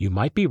 You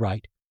might be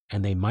right,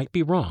 and they might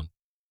be wrong,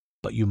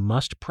 but you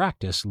must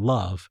practice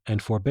love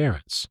and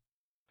forbearance.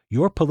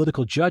 Your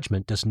political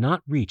judgment does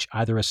not reach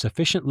either a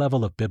sufficient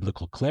level of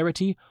biblical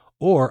clarity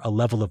or a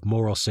level of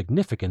moral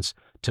significance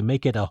to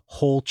make it a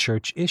whole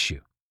church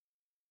issue.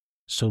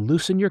 So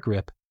loosen your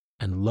grip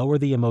and lower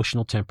the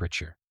emotional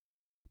temperature.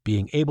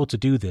 Being able to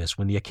do this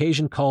when the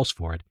occasion calls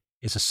for it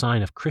is a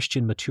sign of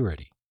Christian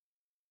maturity.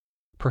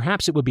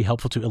 Perhaps it would be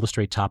helpful to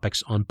illustrate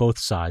topics on both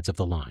sides of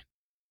the line.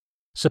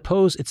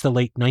 Suppose it's the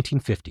late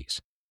 1950s,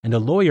 and a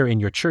lawyer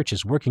in your church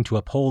is working to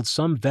uphold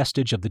some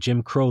vestige of the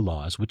Jim Crow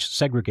laws which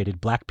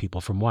segregated black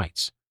people from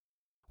whites.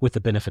 With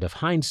the benefit of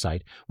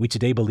hindsight, we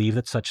today believe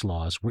that such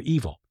laws were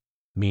evil,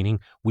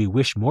 meaning we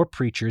wish more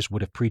preachers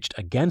would have preached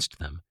against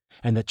them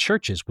and that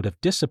churches would have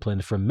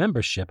disciplined from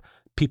membership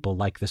people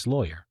like this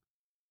lawyer.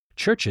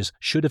 Churches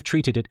should have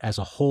treated it as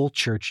a whole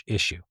church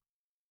issue.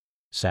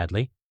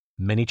 Sadly,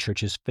 many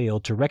churches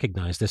failed to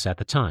recognize this at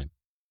the time.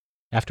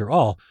 After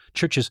all,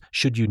 churches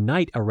should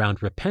unite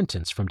around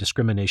repentance from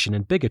discrimination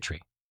and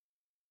bigotry.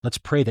 Let's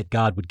pray that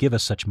God would give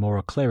us such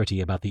moral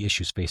clarity about the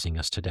issues facing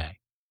us today.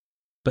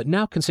 But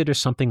now consider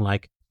something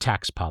like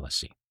tax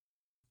policy.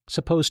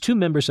 Suppose two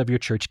members of your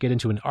church get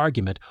into an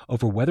argument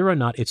over whether or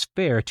not it's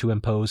fair to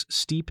impose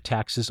steep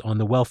taxes on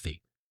the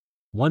wealthy.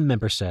 One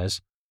member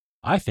says,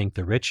 I think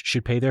the rich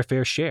should pay their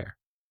fair share.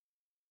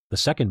 The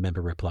second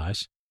member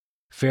replies,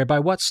 fair by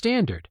what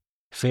standard?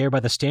 Fair by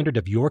the standard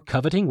of your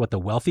coveting what the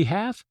wealthy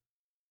have?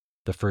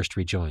 The first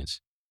rejoins,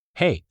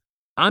 hey,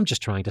 I'm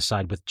just trying to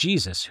side with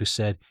Jesus, who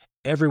said,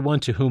 everyone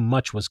to whom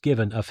much was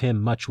given, of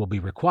him much will be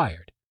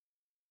required.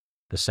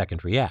 The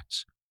second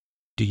reacts,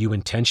 do you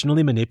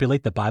intentionally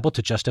manipulate the Bible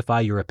to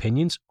justify your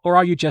opinions, or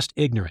are you just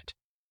ignorant?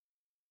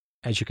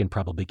 As you can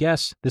probably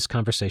guess, this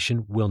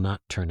conversation will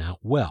not turn out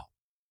well.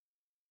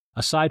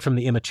 Aside from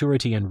the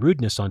immaturity and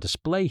rudeness on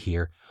display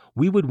here,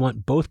 we would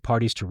want both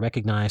parties to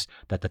recognize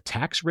that the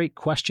tax rate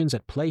questions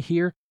at play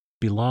here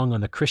belong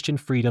on the Christian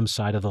freedom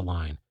side of the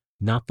line,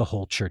 not the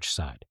whole church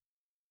side.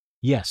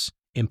 Yes,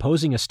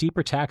 imposing a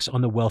steeper tax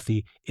on the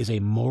wealthy is a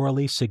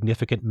morally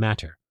significant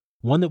matter,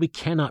 one that we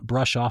cannot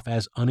brush off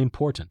as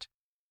unimportant.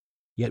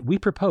 Yet we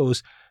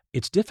propose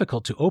it's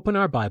difficult to open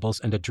our Bibles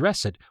and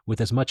address it with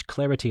as much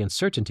clarity and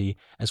certainty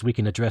as we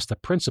can address the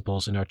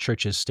principles in our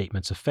church's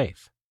statements of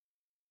faith.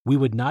 We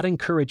would not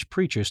encourage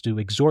preachers to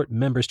exhort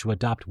members to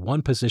adopt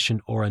one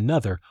position or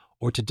another,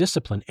 or to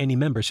discipline any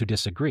members who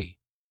disagree.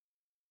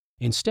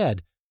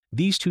 Instead,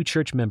 these two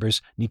church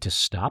members need to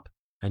stop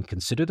and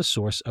consider the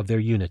source of their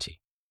unity,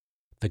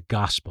 the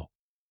gospel,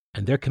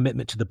 and their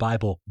commitment to the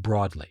Bible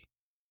broadly.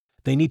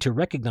 They need to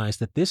recognize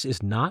that this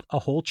is not a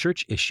whole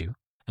church issue,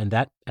 and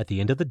that, at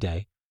the end of the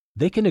day,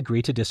 they can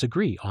agree to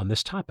disagree on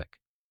this topic.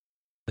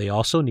 They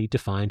also need to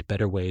find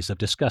better ways of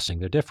discussing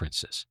their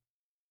differences.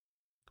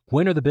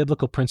 When are the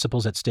biblical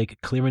principles at stake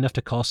clear enough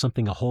to call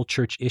something a whole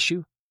church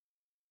issue?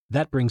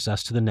 That brings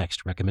us to the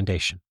next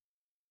recommendation.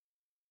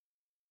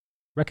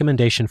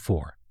 Recommendation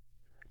 4.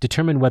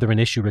 Determine whether an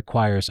issue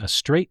requires a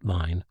straight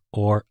line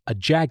or a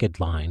jagged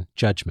line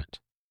judgment.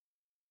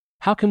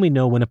 How can we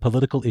know when a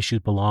political issue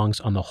belongs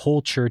on the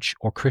whole church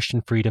or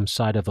Christian freedom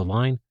side of the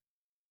line?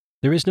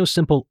 There is no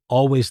simple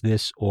always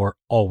this or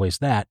always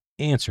that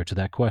answer to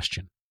that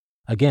question.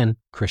 Again,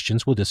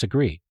 Christians will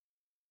disagree.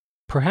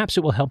 Perhaps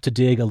it will help to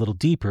dig a little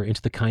deeper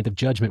into the kind of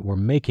judgment we're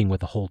making with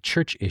the whole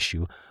church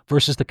issue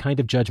versus the kind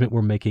of judgment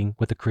we're making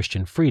with the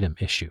Christian freedom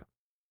issue.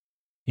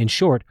 In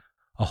short,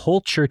 a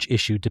whole church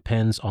issue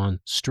depends on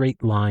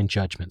straight line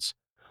judgments,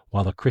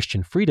 while a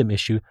Christian freedom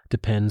issue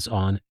depends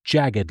on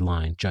jagged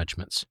line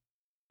judgments.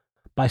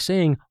 By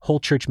saying whole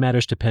church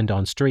matters depend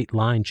on straight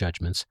line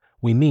judgments,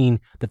 we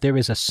mean that there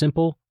is a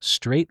simple,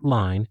 straight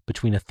line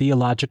between a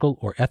theological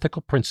or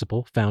ethical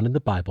principle found in the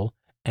Bible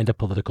and a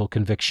political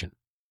conviction.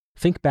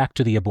 Think back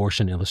to the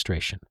abortion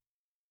illustration.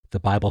 The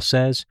Bible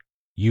says,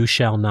 "You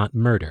shall not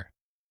murder."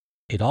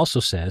 It also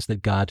says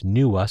that God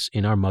knew us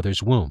in our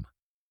mother's womb.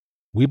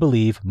 We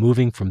believe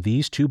moving from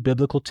these two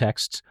biblical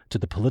texts to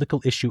the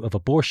political issue of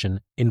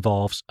abortion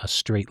involves a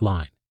straight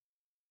line.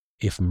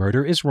 If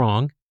murder is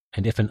wrong,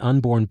 and if an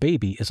unborn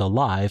baby is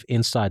alive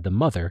inside the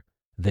mother,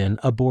 then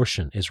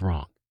abortion is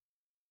wrong.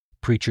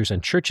 Preachers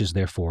and churches,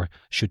 therefore,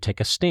 should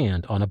take a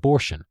stand on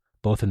abortion,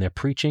 both in their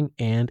preaching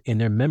and in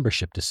their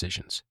membership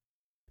decisions.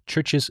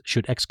 Churches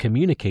should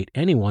excommunicate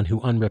anyone who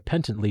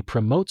unrepentantly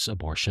promotes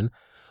abortion,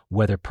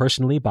 whether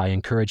personally by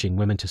encouraging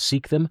women to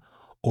seek them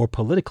or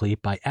politically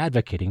by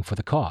advocating for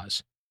the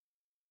cause.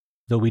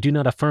 Though we do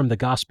not affirm the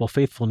gospel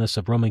faithfulness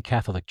of Roman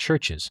Catholic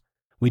churches,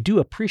 we do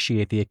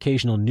appreciate the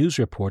occasional news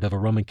report of a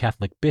Roman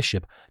Catholic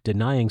bishop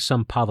denying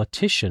some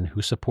politician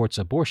who supports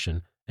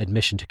abortion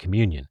admission to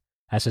communion,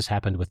 as has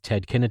happened with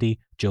Ted Kennedy,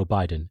 Joe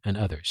Biden, and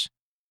others.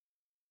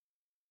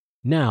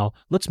 Now,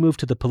 let's move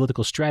to the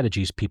political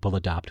strategies people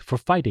adopt for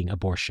fighting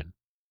abortion.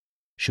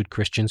 Should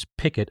Christians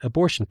picket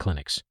abortion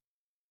clinics?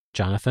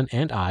 Jonathan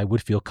and I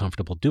would feel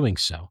comfortable doing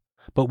so,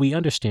 but we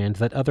understand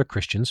that other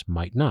Christians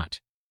might not.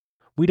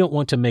 We don't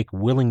want to make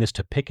willingness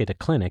to picket a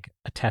clinic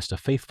a test of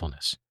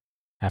faithfulness.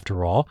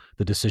 After all,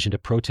 the decision to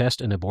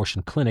protest an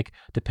abortion clinic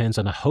depends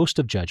on a host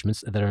of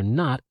judgments that are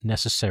not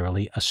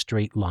necessarily a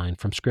straight line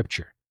from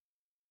Scripture.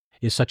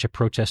 Is such a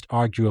protest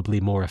arguably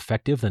more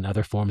effective than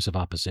other forms of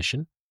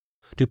opposition?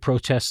 Do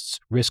protests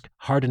risk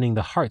hardening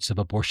the hearts of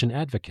abortion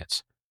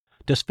advocates?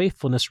 Does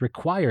faithfulness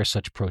require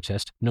such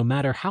protest no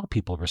matter how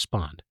people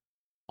respond?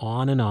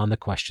 On and on the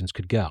questions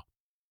could go.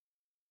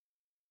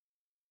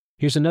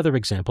 Here's another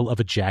example of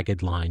a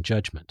jagged line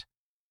judgment.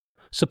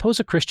 Suppose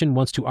a Christian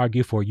wants to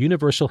argue for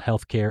universal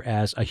health care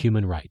as a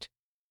human right.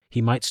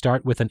 He might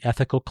start with an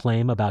ethical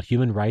claim about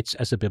human rights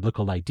as a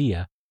biblical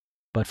idea,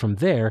 but from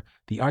there,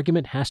 the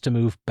argument has to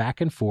move back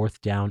and forth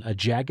down a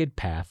jagged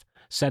path,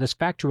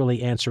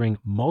 satisfactorily answering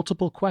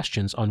multiple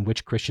questions on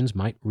which Christians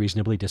might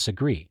reasonably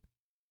disagree.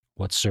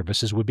 What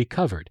services would be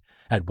covered?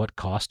 At what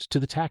cost to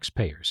the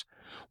taxpayers?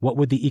 What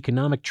would the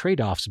economic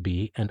trade-offs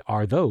be, and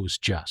are those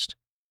just?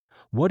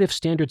 What if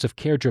standards of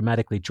care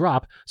dramatically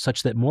drop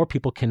such that more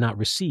people cannot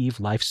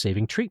receive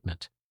life-saving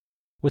treatment?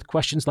 With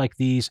questions like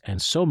these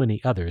and so many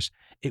others,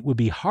 it would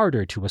be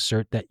harder to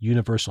assert that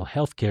universal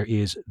health care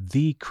is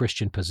the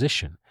Christian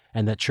position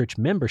and that church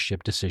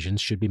membership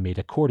decisions should be made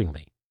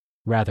accordingly.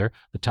 Rather,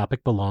 the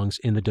topic belongs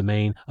in the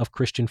domain of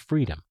Christian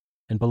freedom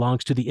and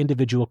belongs to the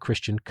individual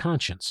Christian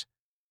conscience.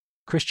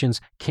 Christians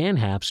can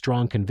have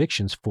strong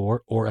convictions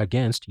for or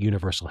against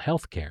universal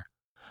health care,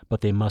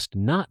 but they must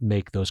not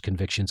make those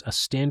convictions a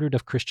standard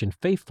of Christian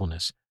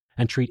faithfulness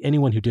and treat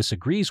anyone who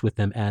disagrees with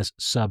them as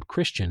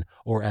sub-Christian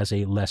or as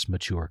a less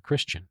mature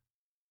Christian.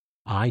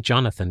 I,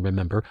 Jonathan,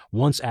 remember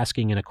once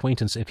asking an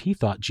acquaintance if he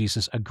thought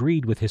Jesus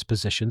agreed with his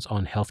positions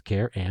on health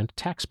care and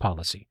tax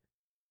policy.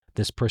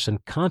 This person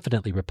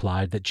confidently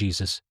replied that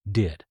Jesus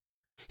did.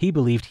 He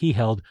believed he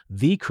held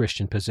the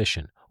Christian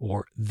position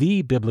or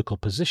the biblical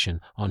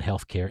position on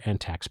health care and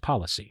tax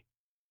policy.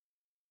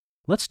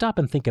 Let's stop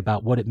and think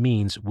about what it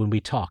means when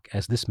we talk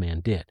as this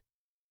man did.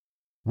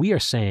 We are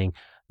saying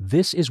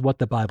this is what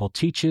the Bible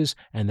teaches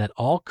and that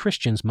all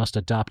Christians must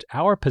adopt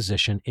our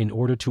position in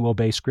order to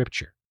obey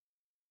Scripture.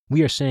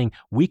 We are saying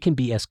we can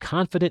be as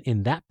confident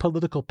in that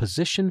political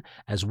position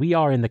as we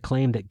are in the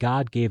claim that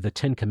God gave the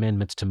 10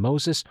 Commandments to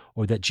Moses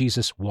or that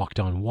Jesus walked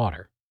on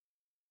water.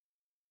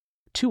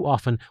 Too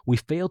often, we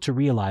fail to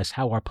realize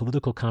how our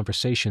political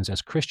conversations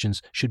as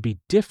Christians should be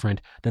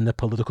different than the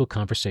political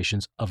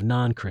conversations of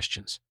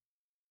non-Christians.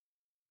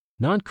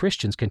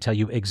 Non-Christians can tell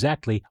you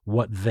exactly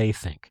what they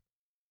think.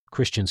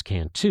 Christians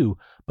can too,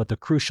 but the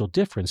crucial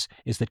difference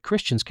is that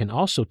Christians can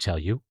also tell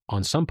you,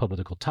 on some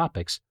political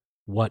topics,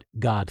 what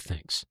God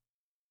thinks.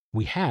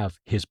 We have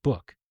His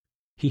book.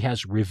 He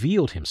has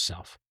revealed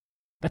Himself.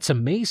 That's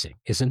amazing,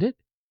 isn't it?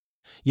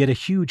 Yet a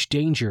huge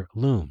danger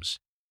looms.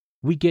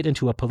 We get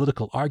into a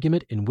political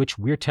argument in which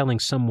we're telling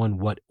someone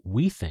what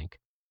we think,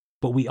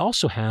 but we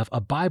also have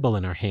a Bible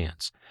in our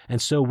hands,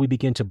 and so we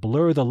begin to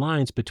blur the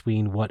lines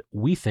between what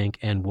we think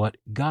and what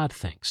God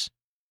thinks.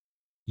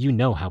 You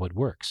know how it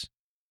works.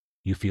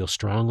 You feel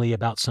strongly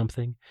about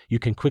something, you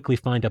can quickly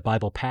find a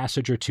Bible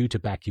passage or two to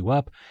back you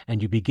up,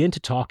 and you begin to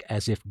talk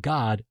as if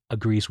God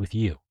agrees with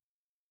you.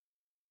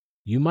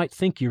 You might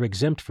think you're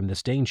exempt from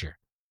this danger,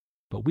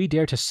 but we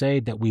dare to say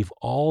that we've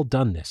all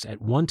done this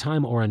at one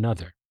time or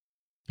another.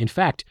 In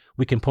fact,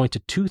 we can point to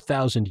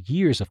 2,000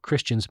 years of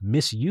Christians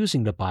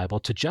misusing the Bible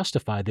to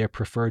justify their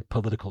preferred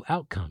political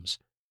outcomes,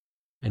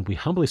 and we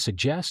humbly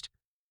suggest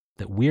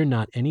that we're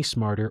not any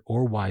smarter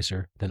or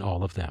wiser than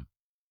all of them.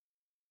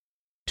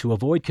 To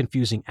avoid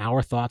confusing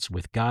our thoughts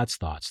with God's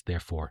thoughts,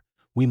 therefore,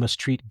 we must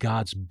treat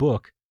God's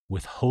book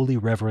with holy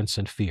reverence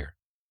and fear.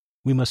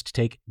 We must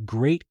take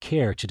great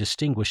care to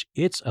distinguish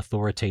its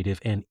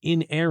authoritative and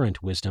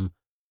inerrant wisdom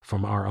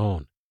from our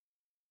own.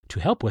 To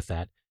help with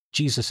that,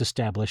 Jesus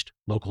established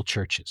local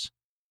churches.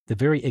 The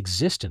very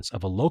existence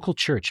of a local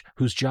church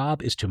whose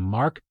job is to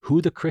mark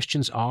who the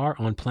Christians are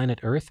on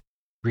planet Earth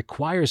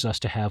requires us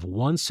to have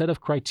one set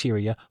of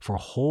criteria for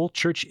whole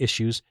church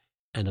issues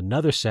and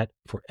another set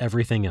for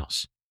everything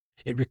else.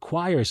 It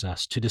requires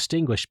us to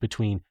distinguish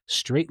between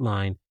straight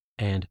line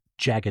and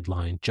jagged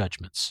line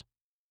judgments.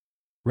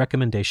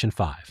 Recommendation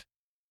 5.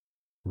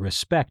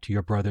 Respect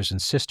your brothers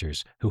and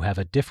sisters who have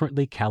a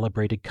differently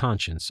calibrated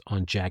conscience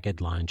on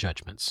jagged line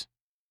judgments.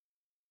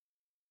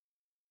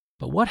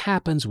 But what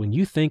happens when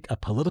you think a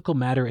political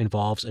matter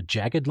involves a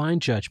jagged line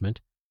judgment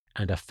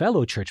and a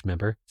fellow church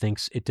member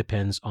thinks it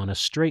depends on a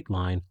straight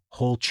line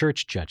whole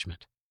church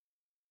judgment?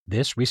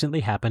 This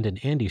recently happened in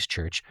Andy's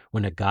church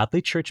when a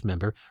godly church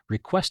member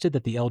requested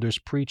that the elders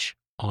preach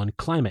on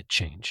climate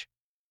change.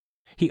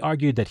 He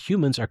argued that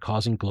humans are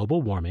causing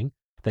global warming,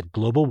 that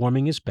global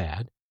warming is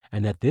bad,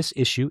 and that this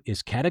issue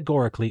is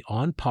categorically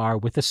on par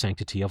with the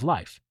sanctity of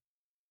life.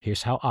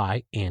 Here's how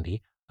I,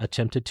 Andy,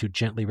 attempted to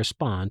gently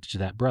respond to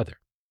that brother.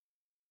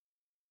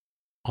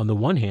 On the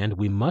one hand,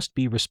 we must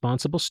be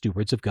responsible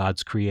stewards of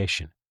God's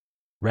creation.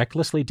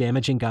 Recklessly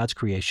damaging God's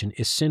creation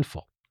is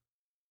sinful.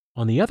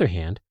 On the other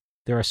hand,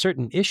 there are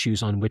certain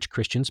issues on which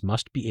Christians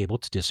must be able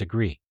to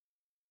disagree.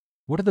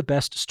 What are the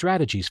best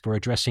strategies for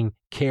addressing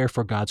care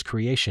for God's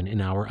creation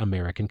in our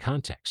American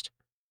context?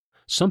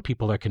 Some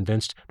people are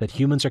convinced that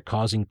humans are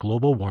causing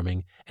global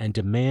warming and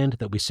demand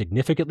that we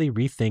significantly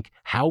rethink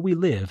how we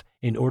live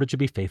in order to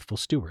be faithful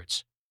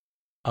stewards.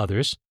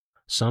 Others,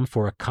 some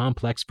for a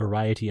complex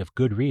variety of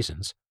good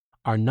reasons,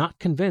 are not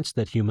convinced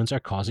that humans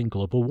are causing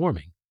global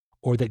warming,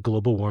 or that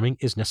global warming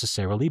is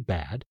necessarily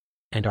bad,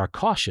 and are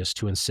cautious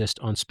to insist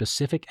on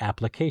specific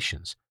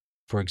applications.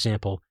 For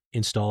example,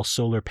 install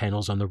solar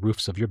panels on the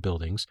roofs of your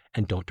buildings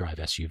and don't drive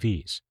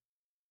SUVs.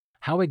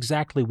 How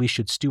exactly we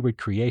should steward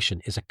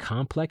creation is a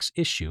complex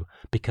issue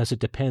because it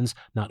depends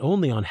not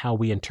only on how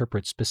we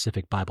interpret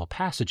specific Bible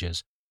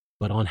passages,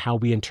 but on how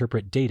we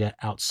interpret data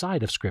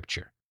outside of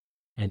Scripture.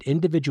 And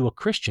individual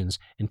Christians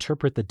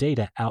interpret the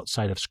data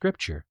outside of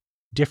Scripture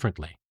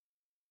differently.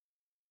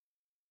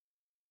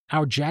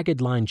 Our jagged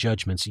line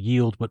judgments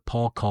yield what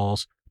Paul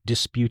calls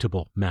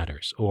disputable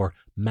matters, or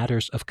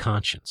matters of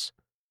conscience.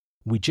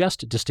 We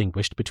just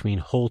distinguished between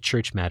whole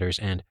church matters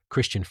and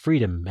Christian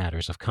freedom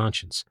matters of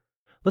conscience.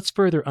 Let's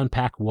further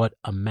unpack what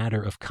a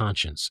matter of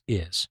conscience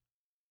is.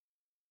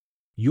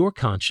 Your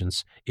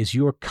conscience is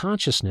your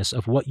consciousness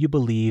of what you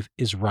believe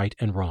is right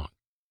and wrong.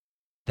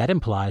 That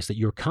implies that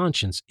your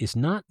conscience is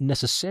not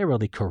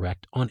necessarily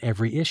correct on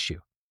every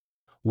issue.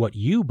 What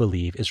you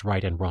believe is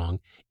right and wrong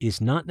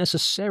is not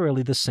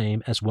necessarily the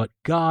same as what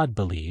God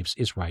believes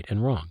is right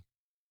and wrong.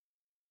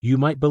 You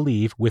might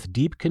believe with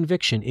deep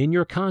conviction in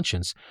your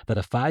conscience that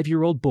a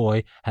 5-year-old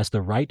boy has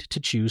the right to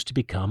choose to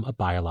become a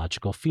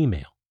biological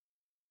female.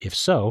 If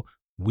so,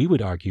 we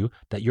would argue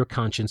that your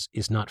conscience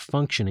is not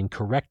functioning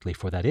correctly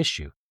for that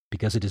issue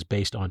because it is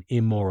based on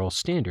immoral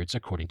standards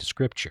according to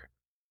Scripture.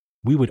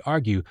 We would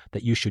argue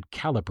that you should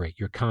calibrate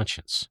your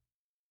conscience.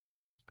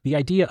 The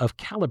idea of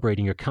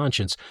calibrating your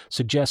conscience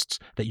suggests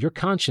that your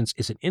conscience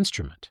is an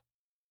instrument.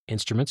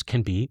 Instruments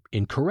can be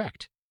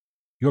incorrect.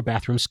 Your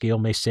bathroom scale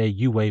may say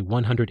you weigh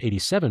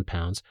 187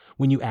 pounds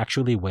when you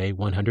actually weigh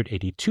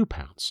 182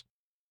 pounds.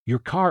 Your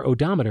car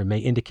odometer may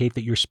indicate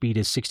that your speed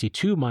is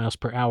 62 miles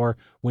per hour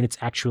when it's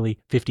actually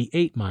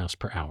 58 miles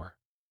per hour.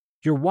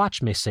 Your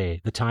watch may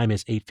say the time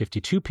is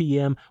 8:52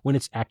 p.m. when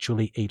it's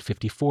actually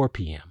 8:54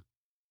 p.m.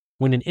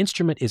 When an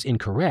instrument is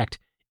incorrect,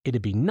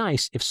 it'd be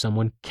nice if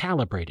someone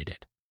calibrated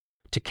it.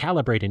 To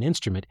calibrate an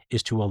instrument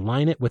is to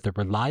align it with a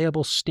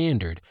reliable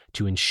standard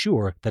to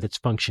ensure that it's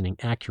functioning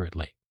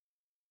accurately.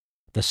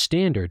 The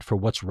standard for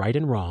what's right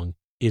and wrong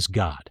is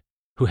God,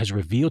 who has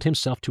revealed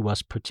himself to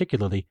us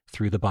particularly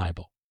through the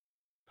Bible.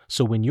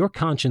 So when your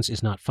conscience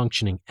is not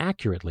functioning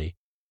accurately,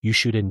 you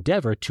should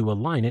endeavor to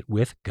align it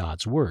with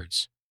God's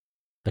words.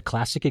 The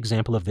classic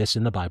example of this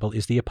in the Bible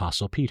is the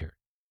Apostle Peter.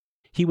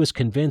 He was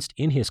convinced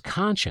in his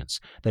conscience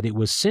that it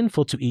was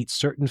sinful to eat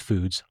certain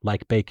foods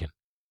like bacon.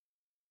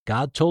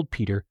 God told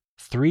Peter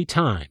 3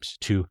 times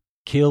to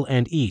kill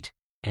and eat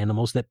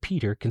animals that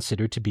Peter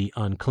considered to be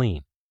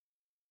unclean.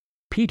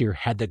 Peter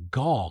had the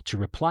gall to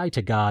reply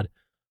to God,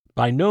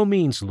 "By no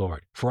means,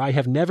 Lord, for I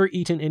have never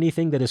eaten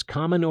anything that is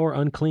common or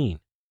unclean."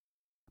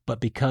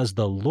 But because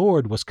the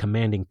Lord was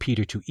commanding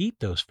Peter to eat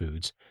those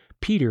foods,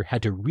 Peter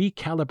had to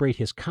recalibrate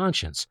his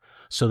conscience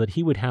so that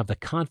he would have the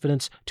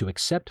confidence to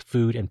accept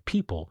food and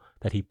people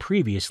that he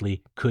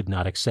previously could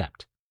not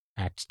accept.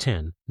 Acts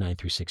 10,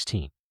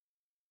 9-16.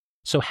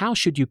 So how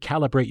should you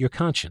calibrate your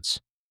conscience?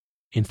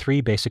 In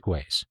 3 basic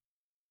ways.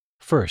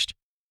 First,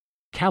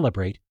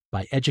 calibrate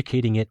by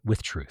educating it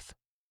with truth.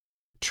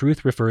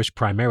 Truth refers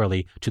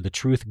primarily to the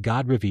truth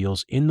God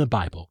reveals in the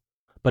Bible,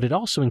 but it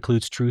also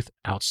includes truth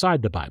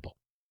outside the Bible.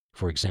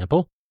 For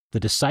example, the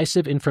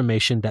decisive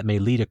information that may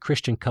lead a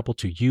Christian couple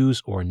to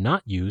use or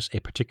not use a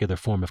particular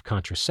form of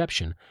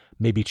contraception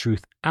may be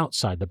truth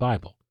outside the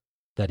Bible.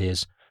 That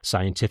is,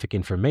 scientific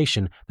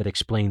information that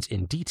explains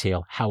in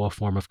detail how a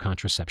form of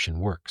contraception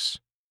works.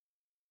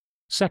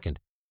 Second,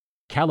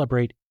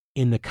 calibrate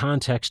in the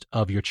context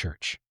of your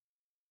church.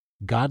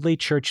 Godly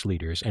church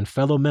leaders and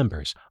fellow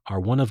members are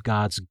one of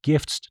God's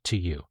gifts to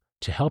you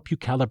to help you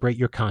calibrate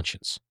your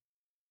conscience.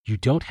 You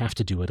don't have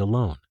to do it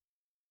alone.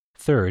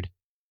 Third,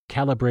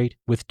 calibrate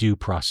with due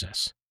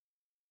process.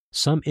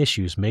 Some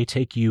issues may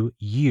take you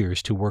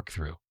years to work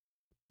through.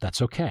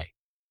 That's okay.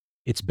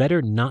 It's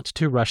better not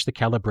to rush the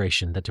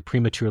calibration than to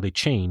prematurely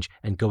change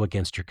and go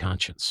against your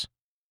conscience.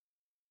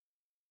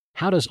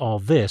 How does all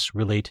this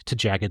relate to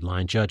jagged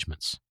line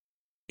judgments?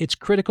 It's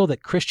critical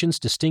that Christians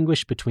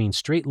distinguish between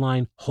straight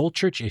line whole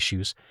church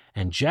issues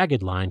and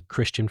jagged line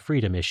Christian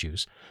freedom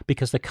issues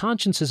because the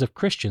consciences of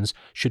Christians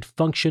should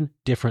function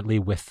differently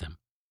with them.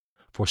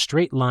 For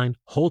straight line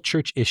whole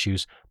church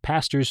issues,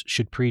 pastors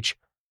should preach,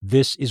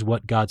 "This is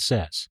what God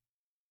says."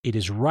 It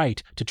is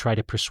right to try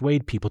to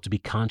persuade people to be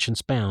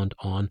conscience-bound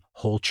on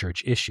whole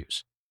church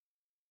issues.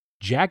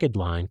 Jagged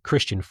line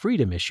Christian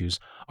freedom issues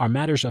are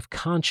matters of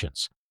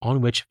conscience on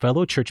which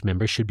fellow church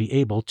members should be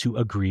able to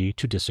agree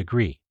to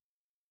disagree.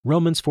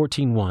 Romans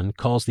 14:1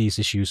 calls these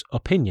issues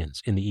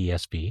opinions in the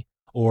ESV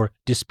or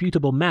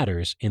disputable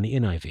matters in the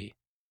NIV.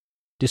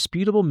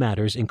 Disputable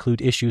matters include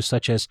issues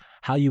such as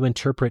how you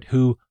interpret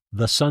who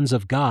the sons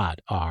of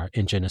God are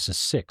in Genesis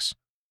 6,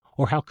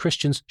 or how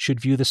Christians should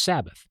view the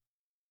Sabbath.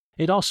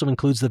 It also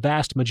includes the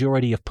vast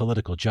majority of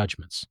political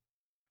judgments.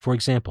 For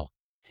example,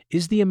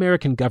 is the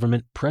American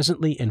government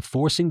presently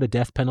enforcing the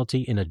death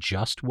penalty in a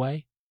just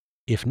way?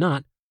 If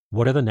not,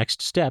 what are the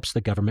next steps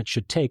the government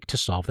should take to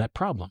solve that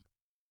problem?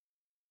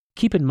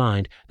 Keep in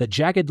mind that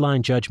jagged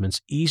line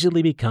judgments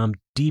easily become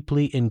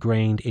deeply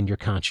ingrained in your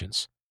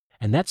conscience,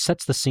 and that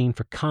sets the scene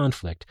for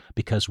conflict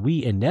because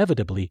we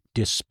inevitably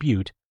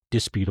dispute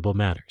disputable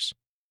matters.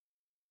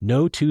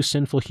 No 2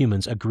 sinful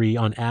humans agree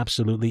on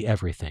absolutely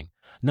everything,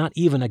 not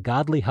even a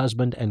godly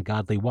husband and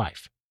godly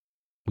wife.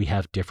 We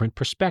have different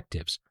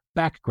perspectives,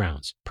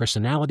 backgrounds,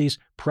 personalities,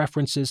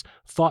 preferences,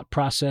 thought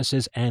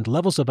processes, and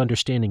levels of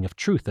understanding of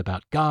truth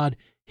about God,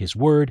 His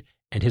Word,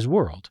 and His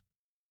world.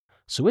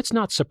 So it's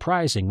not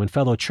surprising when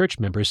fellow church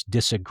members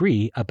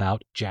disagree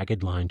about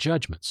jagged line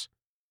judgments.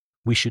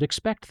 We should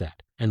expect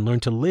that and learn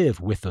to live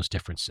with those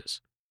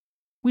differences.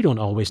 We don't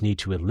always need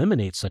to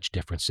eliminate such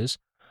differences,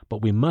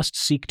 but we must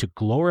seek to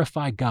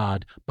glorify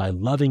God by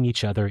loving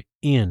each other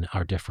in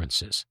our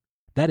differences.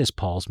 That is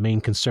Paul's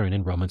main concern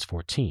in Romans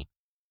 14.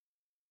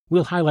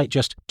 We'll highlight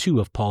just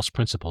 2 of Paul's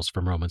principles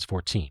from Romans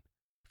 14.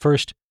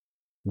 First,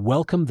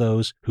 welcome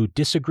those who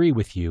disagree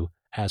with you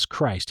as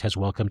Christ has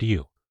welcomed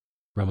you.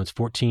 Romans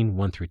 14,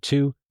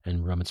 1-2,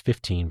 and Romans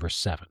 15, verse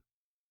 7.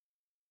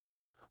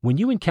 When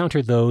you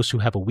encounter those who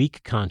have a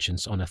weak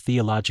conscience on a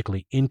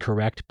theologically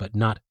incorrect but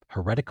not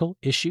heretical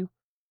issue,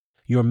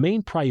 your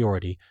main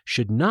priority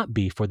should not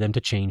be for them to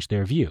change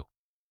their view.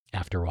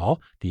 After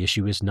all, the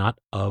issue is not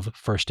of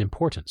first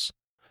importance.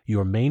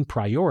 Your main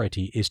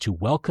priority is to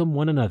welcome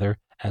one another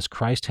as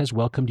Christ has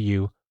welcomed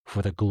you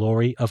for the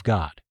glory of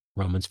God.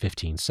 Romans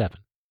 15:7.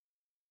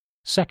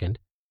 Second,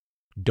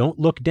 don't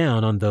look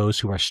down on those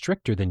who are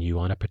stricter than you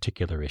on a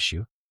particular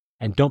issue,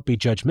 and don't be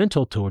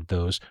judgmental toward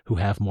those who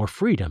have more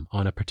freedom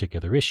on a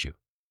particular issue.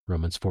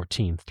 Romans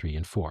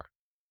 14:3-4.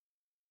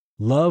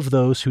 Love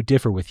those who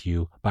differ with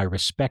you by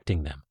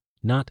respecting them,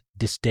 not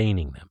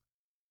disdaining them.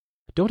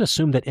 Don't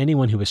assume that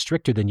anyone who is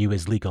stricter than you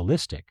is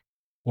legalistic,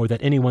 or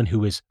that anyone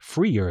who is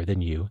freer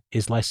than you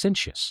is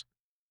licentious.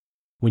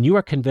 When you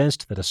are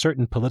convinced that a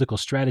certain political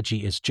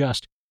strategy is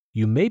just,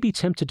 you may be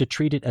tempted to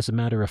treat it as a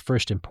matter of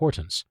first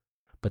importance,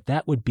 but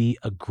that would be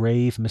a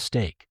grave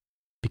mistake,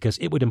 because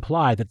it would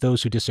imply that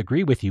those who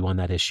disagree with you on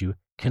that issue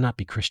cannot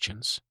be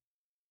Christians.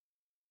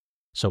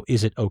 So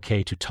is it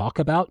okay to talk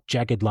about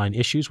jagged line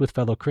issues with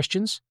fellow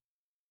Christians?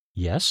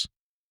 Yes,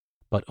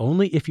 but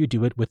only if you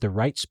do it with the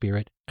right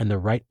spirit and the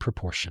right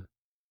proportion.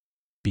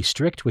 Be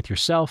strict with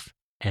yourself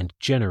and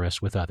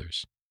generous with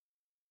others.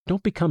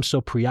 Don't become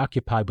so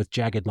preoccupied with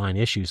jagged line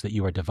issues that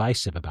you are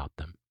divisive about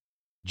them.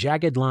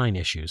 Jagged line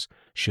issues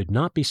should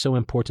not be so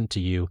important to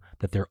you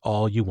that they're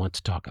all you want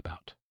to talk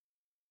about.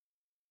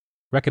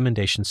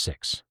 Recommendation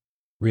 6.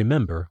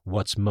 Remember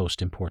what's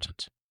most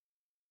important.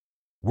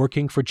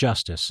 Working for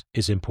justice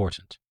is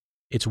important.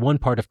 It's one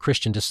part of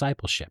Christian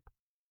discipleship.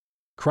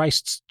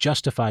 Christ's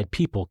justified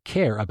people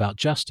care about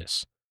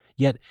justice.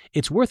 Yet,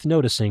 it's worth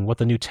noticing what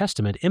the New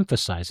Testament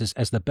emphasizes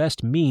as the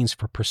best means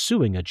for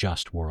pursuing a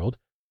just world.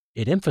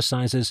 It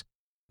emphasizes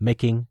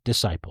making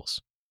disciples.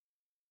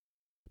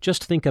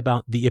 Just think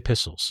about the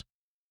epistles.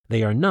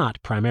 They are not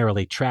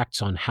primarily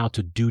tracts on how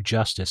to do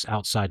justice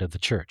outside of the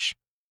church.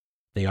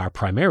 They are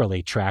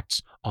primarily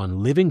tracts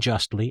on living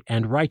justly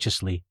and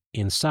righteously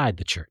inside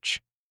the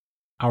church.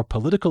 Our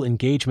political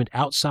engagement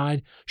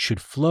outside should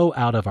flow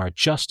out of our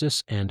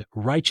justice and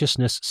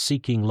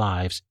righteousness-seeking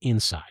lives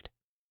inside.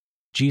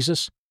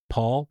 Jesus,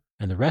 Paul,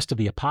 and the rest of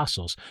the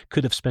apostles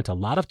could have spent a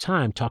lot of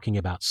time talking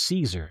about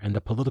Caesar and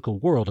the political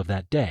world of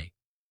that day.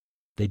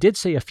 They did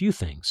say a few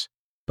things,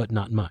 but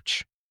not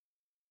much.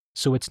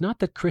 So it's not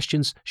that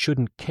Christians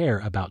shouldn't care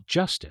about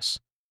justice.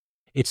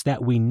 It's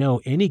that we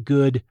know any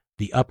good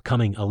the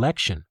upcoming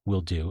election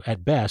will do,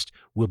 at best,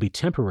 will be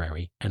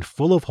temporary and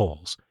full of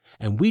holes,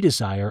 and we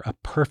desire a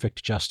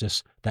perfect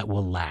justice that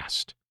will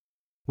last,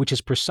 which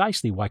is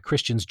precisely why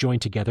Christians join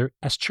together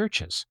as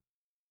churches.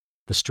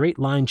 The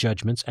straight-line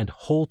judgments and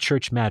whole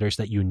church matters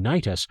that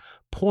unite us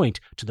point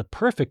to the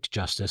perfect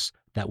justice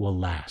that will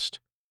last.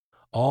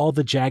 All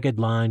the jagged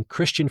line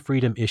Christian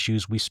freedom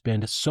issues we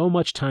spend so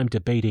much time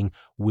debating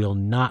will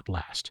not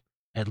last,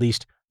 at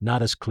least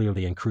not as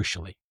clearly and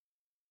crucially.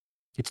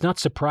 It's not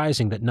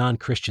surprising that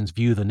non-Christians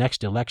view the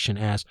next election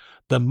as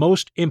the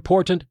most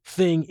important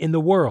thing in the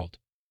world.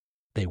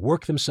 They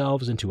work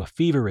themselves into a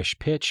feverish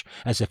pitch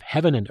as if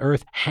heaven and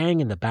earth hang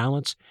in the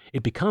balance.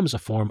 It becomes a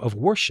form of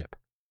worship.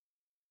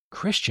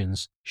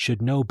 Christians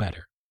should know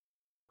better.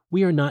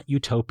 We are not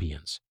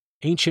utopians.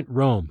 Ancient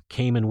Rome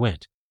came and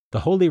went.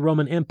 The Holy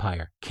Roman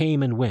Empire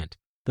came and went.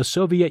 The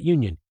Soviet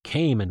Union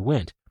came and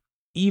went.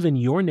 Even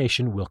your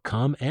nation will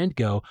come and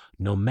go,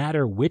 no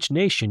matter which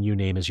nation you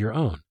name as your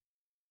own.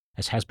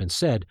 As has been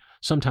said,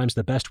 sometimes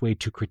the best way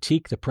to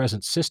critique the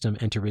present system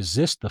and to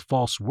resist the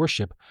false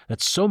worship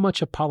that so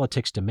much of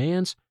politics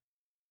demands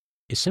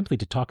is simply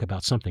to talk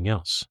about something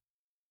else.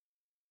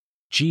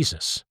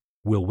 Jesus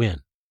will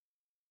win.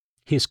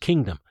 His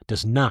kingdom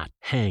does not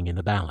hang in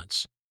the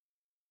balance.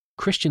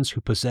 Christians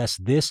who possess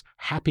this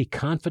happy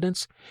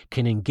confidence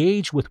can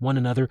engage with one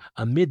another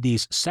amid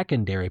these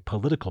secondary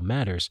political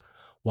matters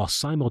while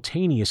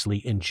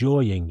simultaneously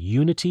enjoying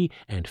unity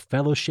and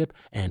fellowship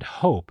and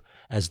hope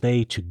as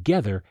they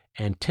together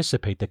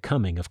anticipate the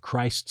coming of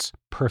Christ's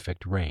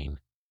perfect reign.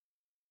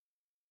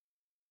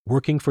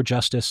 Working for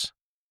justice,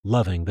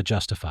 loving the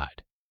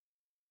justified.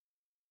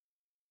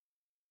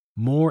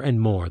 More and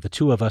more, the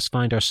two of us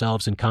find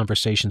ourselves in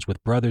conversations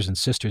with brothers and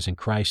sisters in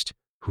Christ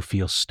who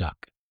feel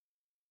stuck.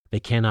 They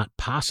cannot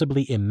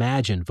possibly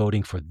imagine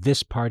voting for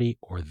this party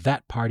or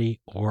that party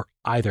or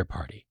either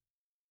party.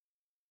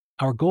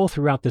 Our goal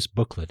throughout this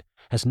booklet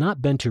has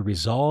not been to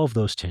resolve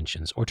those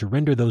tensions or to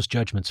render those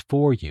judgments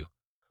for you,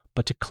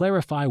 but to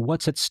clarify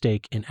what's at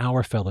stake in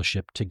our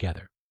fellowship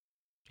together.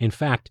 In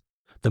fact,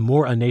 the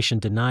more a nation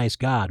denies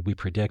God, we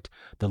predict,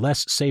 the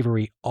less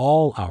savory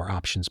all our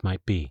options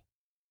might be.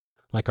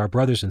 Like our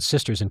brothers and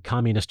sisters in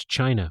communist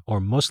China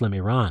or Muslim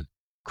Iran,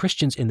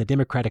 Christians in the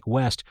democratic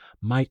West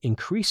might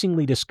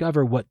increasingly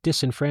discover what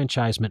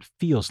disenfranchisement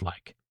feels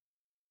like.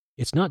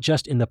 It's not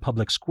just in the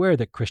public square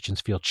that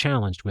Christians feel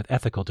challenged with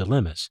ethical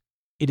dilemmas.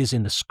 It is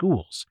in the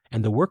schools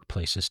and the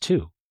workplaces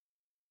too.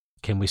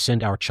 Can we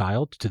send our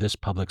child to this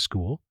public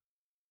school?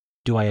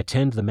 Do I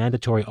attend the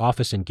mandatory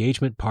office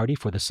engagement party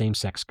for the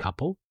same-sex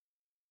couple?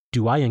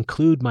 Do I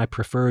include my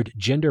preferred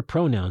gender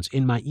pronouns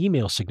in my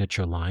email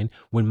signature line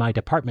when my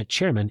department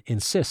chairman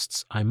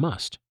insists I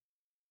must?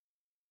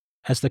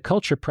 As the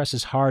culture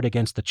presses hard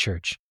against the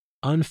church,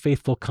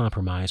 unfaithful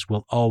compromise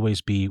will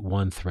always be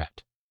one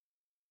threat.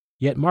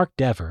 Yet Mark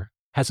Dever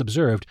has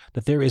observed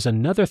that there is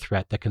another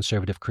threat that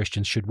conservative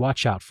Christians should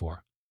watch out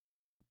for: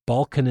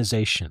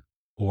 balkanization,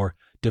 or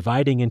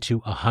dividing into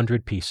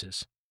 100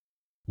 pieces.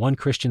 One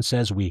Christian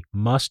says we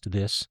must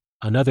this,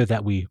 another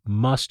that we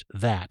must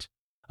that,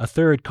 a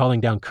third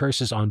calling down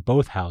curses on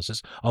both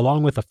houses,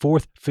 along with a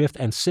fourth, fifth,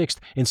 and sixth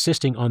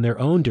insisting on their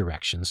own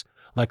directions.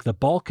 Like the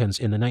Balkans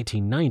in the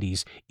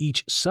 1990s,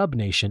 each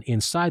sub-nation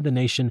inside the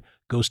nation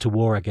goes to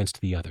war against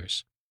the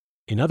others.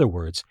 In other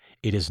words,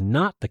 it is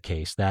not the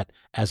case that,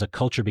 as a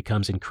culture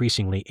becomes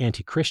increasingly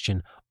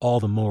anti-Christian, all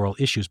the moral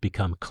issues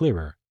become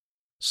clearer.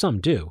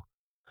 Some do.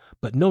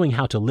 But knowing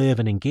how to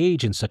live and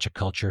engage in such a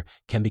culture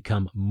can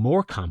become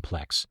more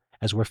complex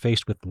as we're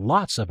faced with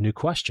lots of new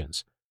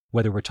questions,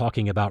 whether we're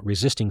talking about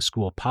resisting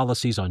school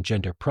policies on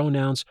gender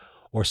pronouns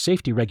or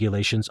safety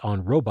regulations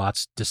on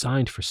robots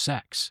designed for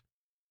sex.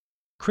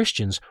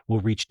 Christians will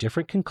reach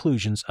different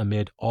conclusions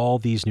amid all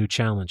these new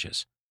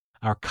challenges.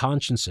 Our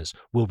consciences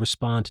will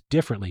respond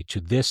differently to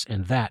this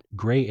and that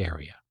gray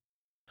area.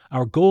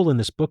 Our goal in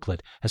this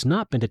booklet has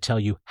not been to tell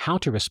you how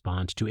to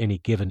respond to any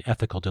given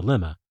ethical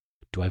dilemma.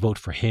 Do I vote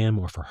for him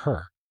or for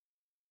her?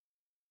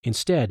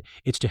 Instead,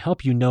 it's to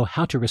help you know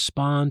how to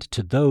respond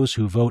to those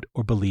who vote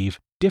or believe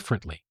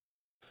differently,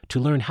 to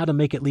learn how to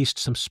make at least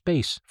some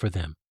space for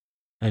them,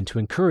 and to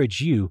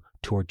encourage you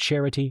toward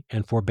charity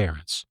and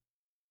forbearance.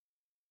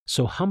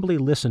 So humbly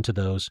listen to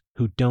those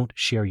who don't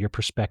share your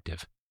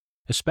perspective,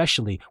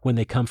 especially when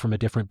they come from a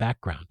different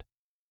background.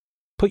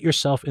 Put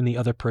yourself in the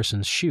other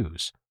person's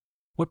shoes.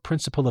 What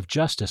principle of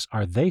justice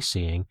are they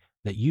seeing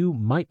that you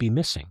might be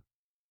missing?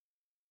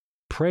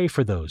 Pray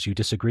for those you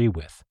disagree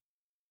with.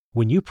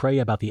 When you pray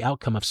about the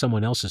outcome of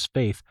someone else's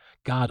faith,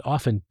 God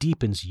often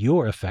deepens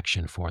your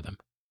affection for them.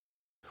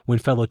 When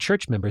fellow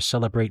church members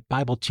celebrate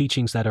Bible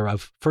teachings that are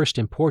of first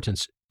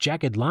importance,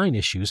 jagged line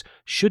issues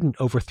shouldn't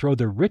overthrow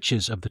the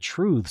riches of the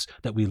truths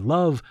that we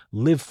love,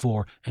 live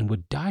for, and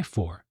would die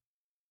for.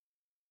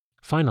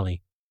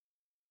 Finally,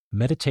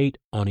 meditate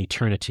on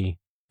eternity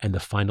and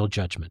the final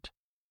judgment.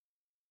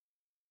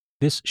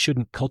 This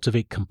shouldn't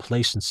cultivate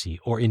complacency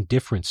or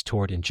indifference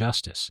toward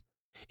injustice.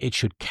 It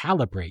should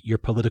calibrate your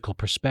political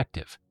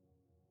perspective.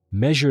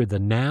 Measure the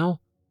now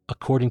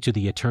according to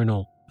the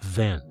eternal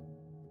then.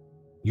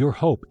 Your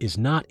hope is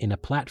not in a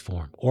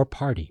platform or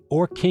party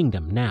or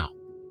kingdom now.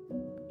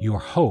 Your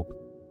hope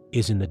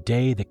is in the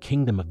day the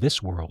kingdom of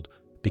this world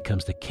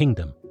becomes the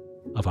kingdom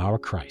of our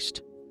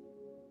Christ.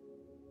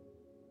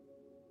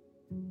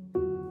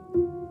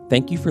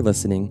 Thank you for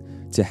listening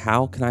to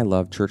How Can I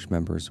Love Church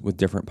Members with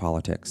Different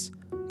Politics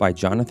by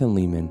Jonathan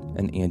Lehman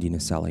and Andy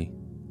Naselli.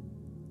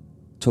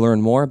 To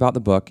learn more about the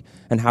book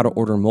and how to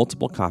order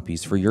multiple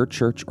copies for your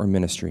church or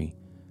ministry,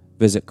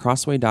 visit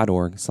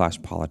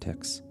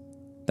crossway.org/politics.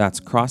 That's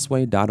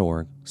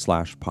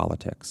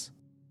crossway.org/politics.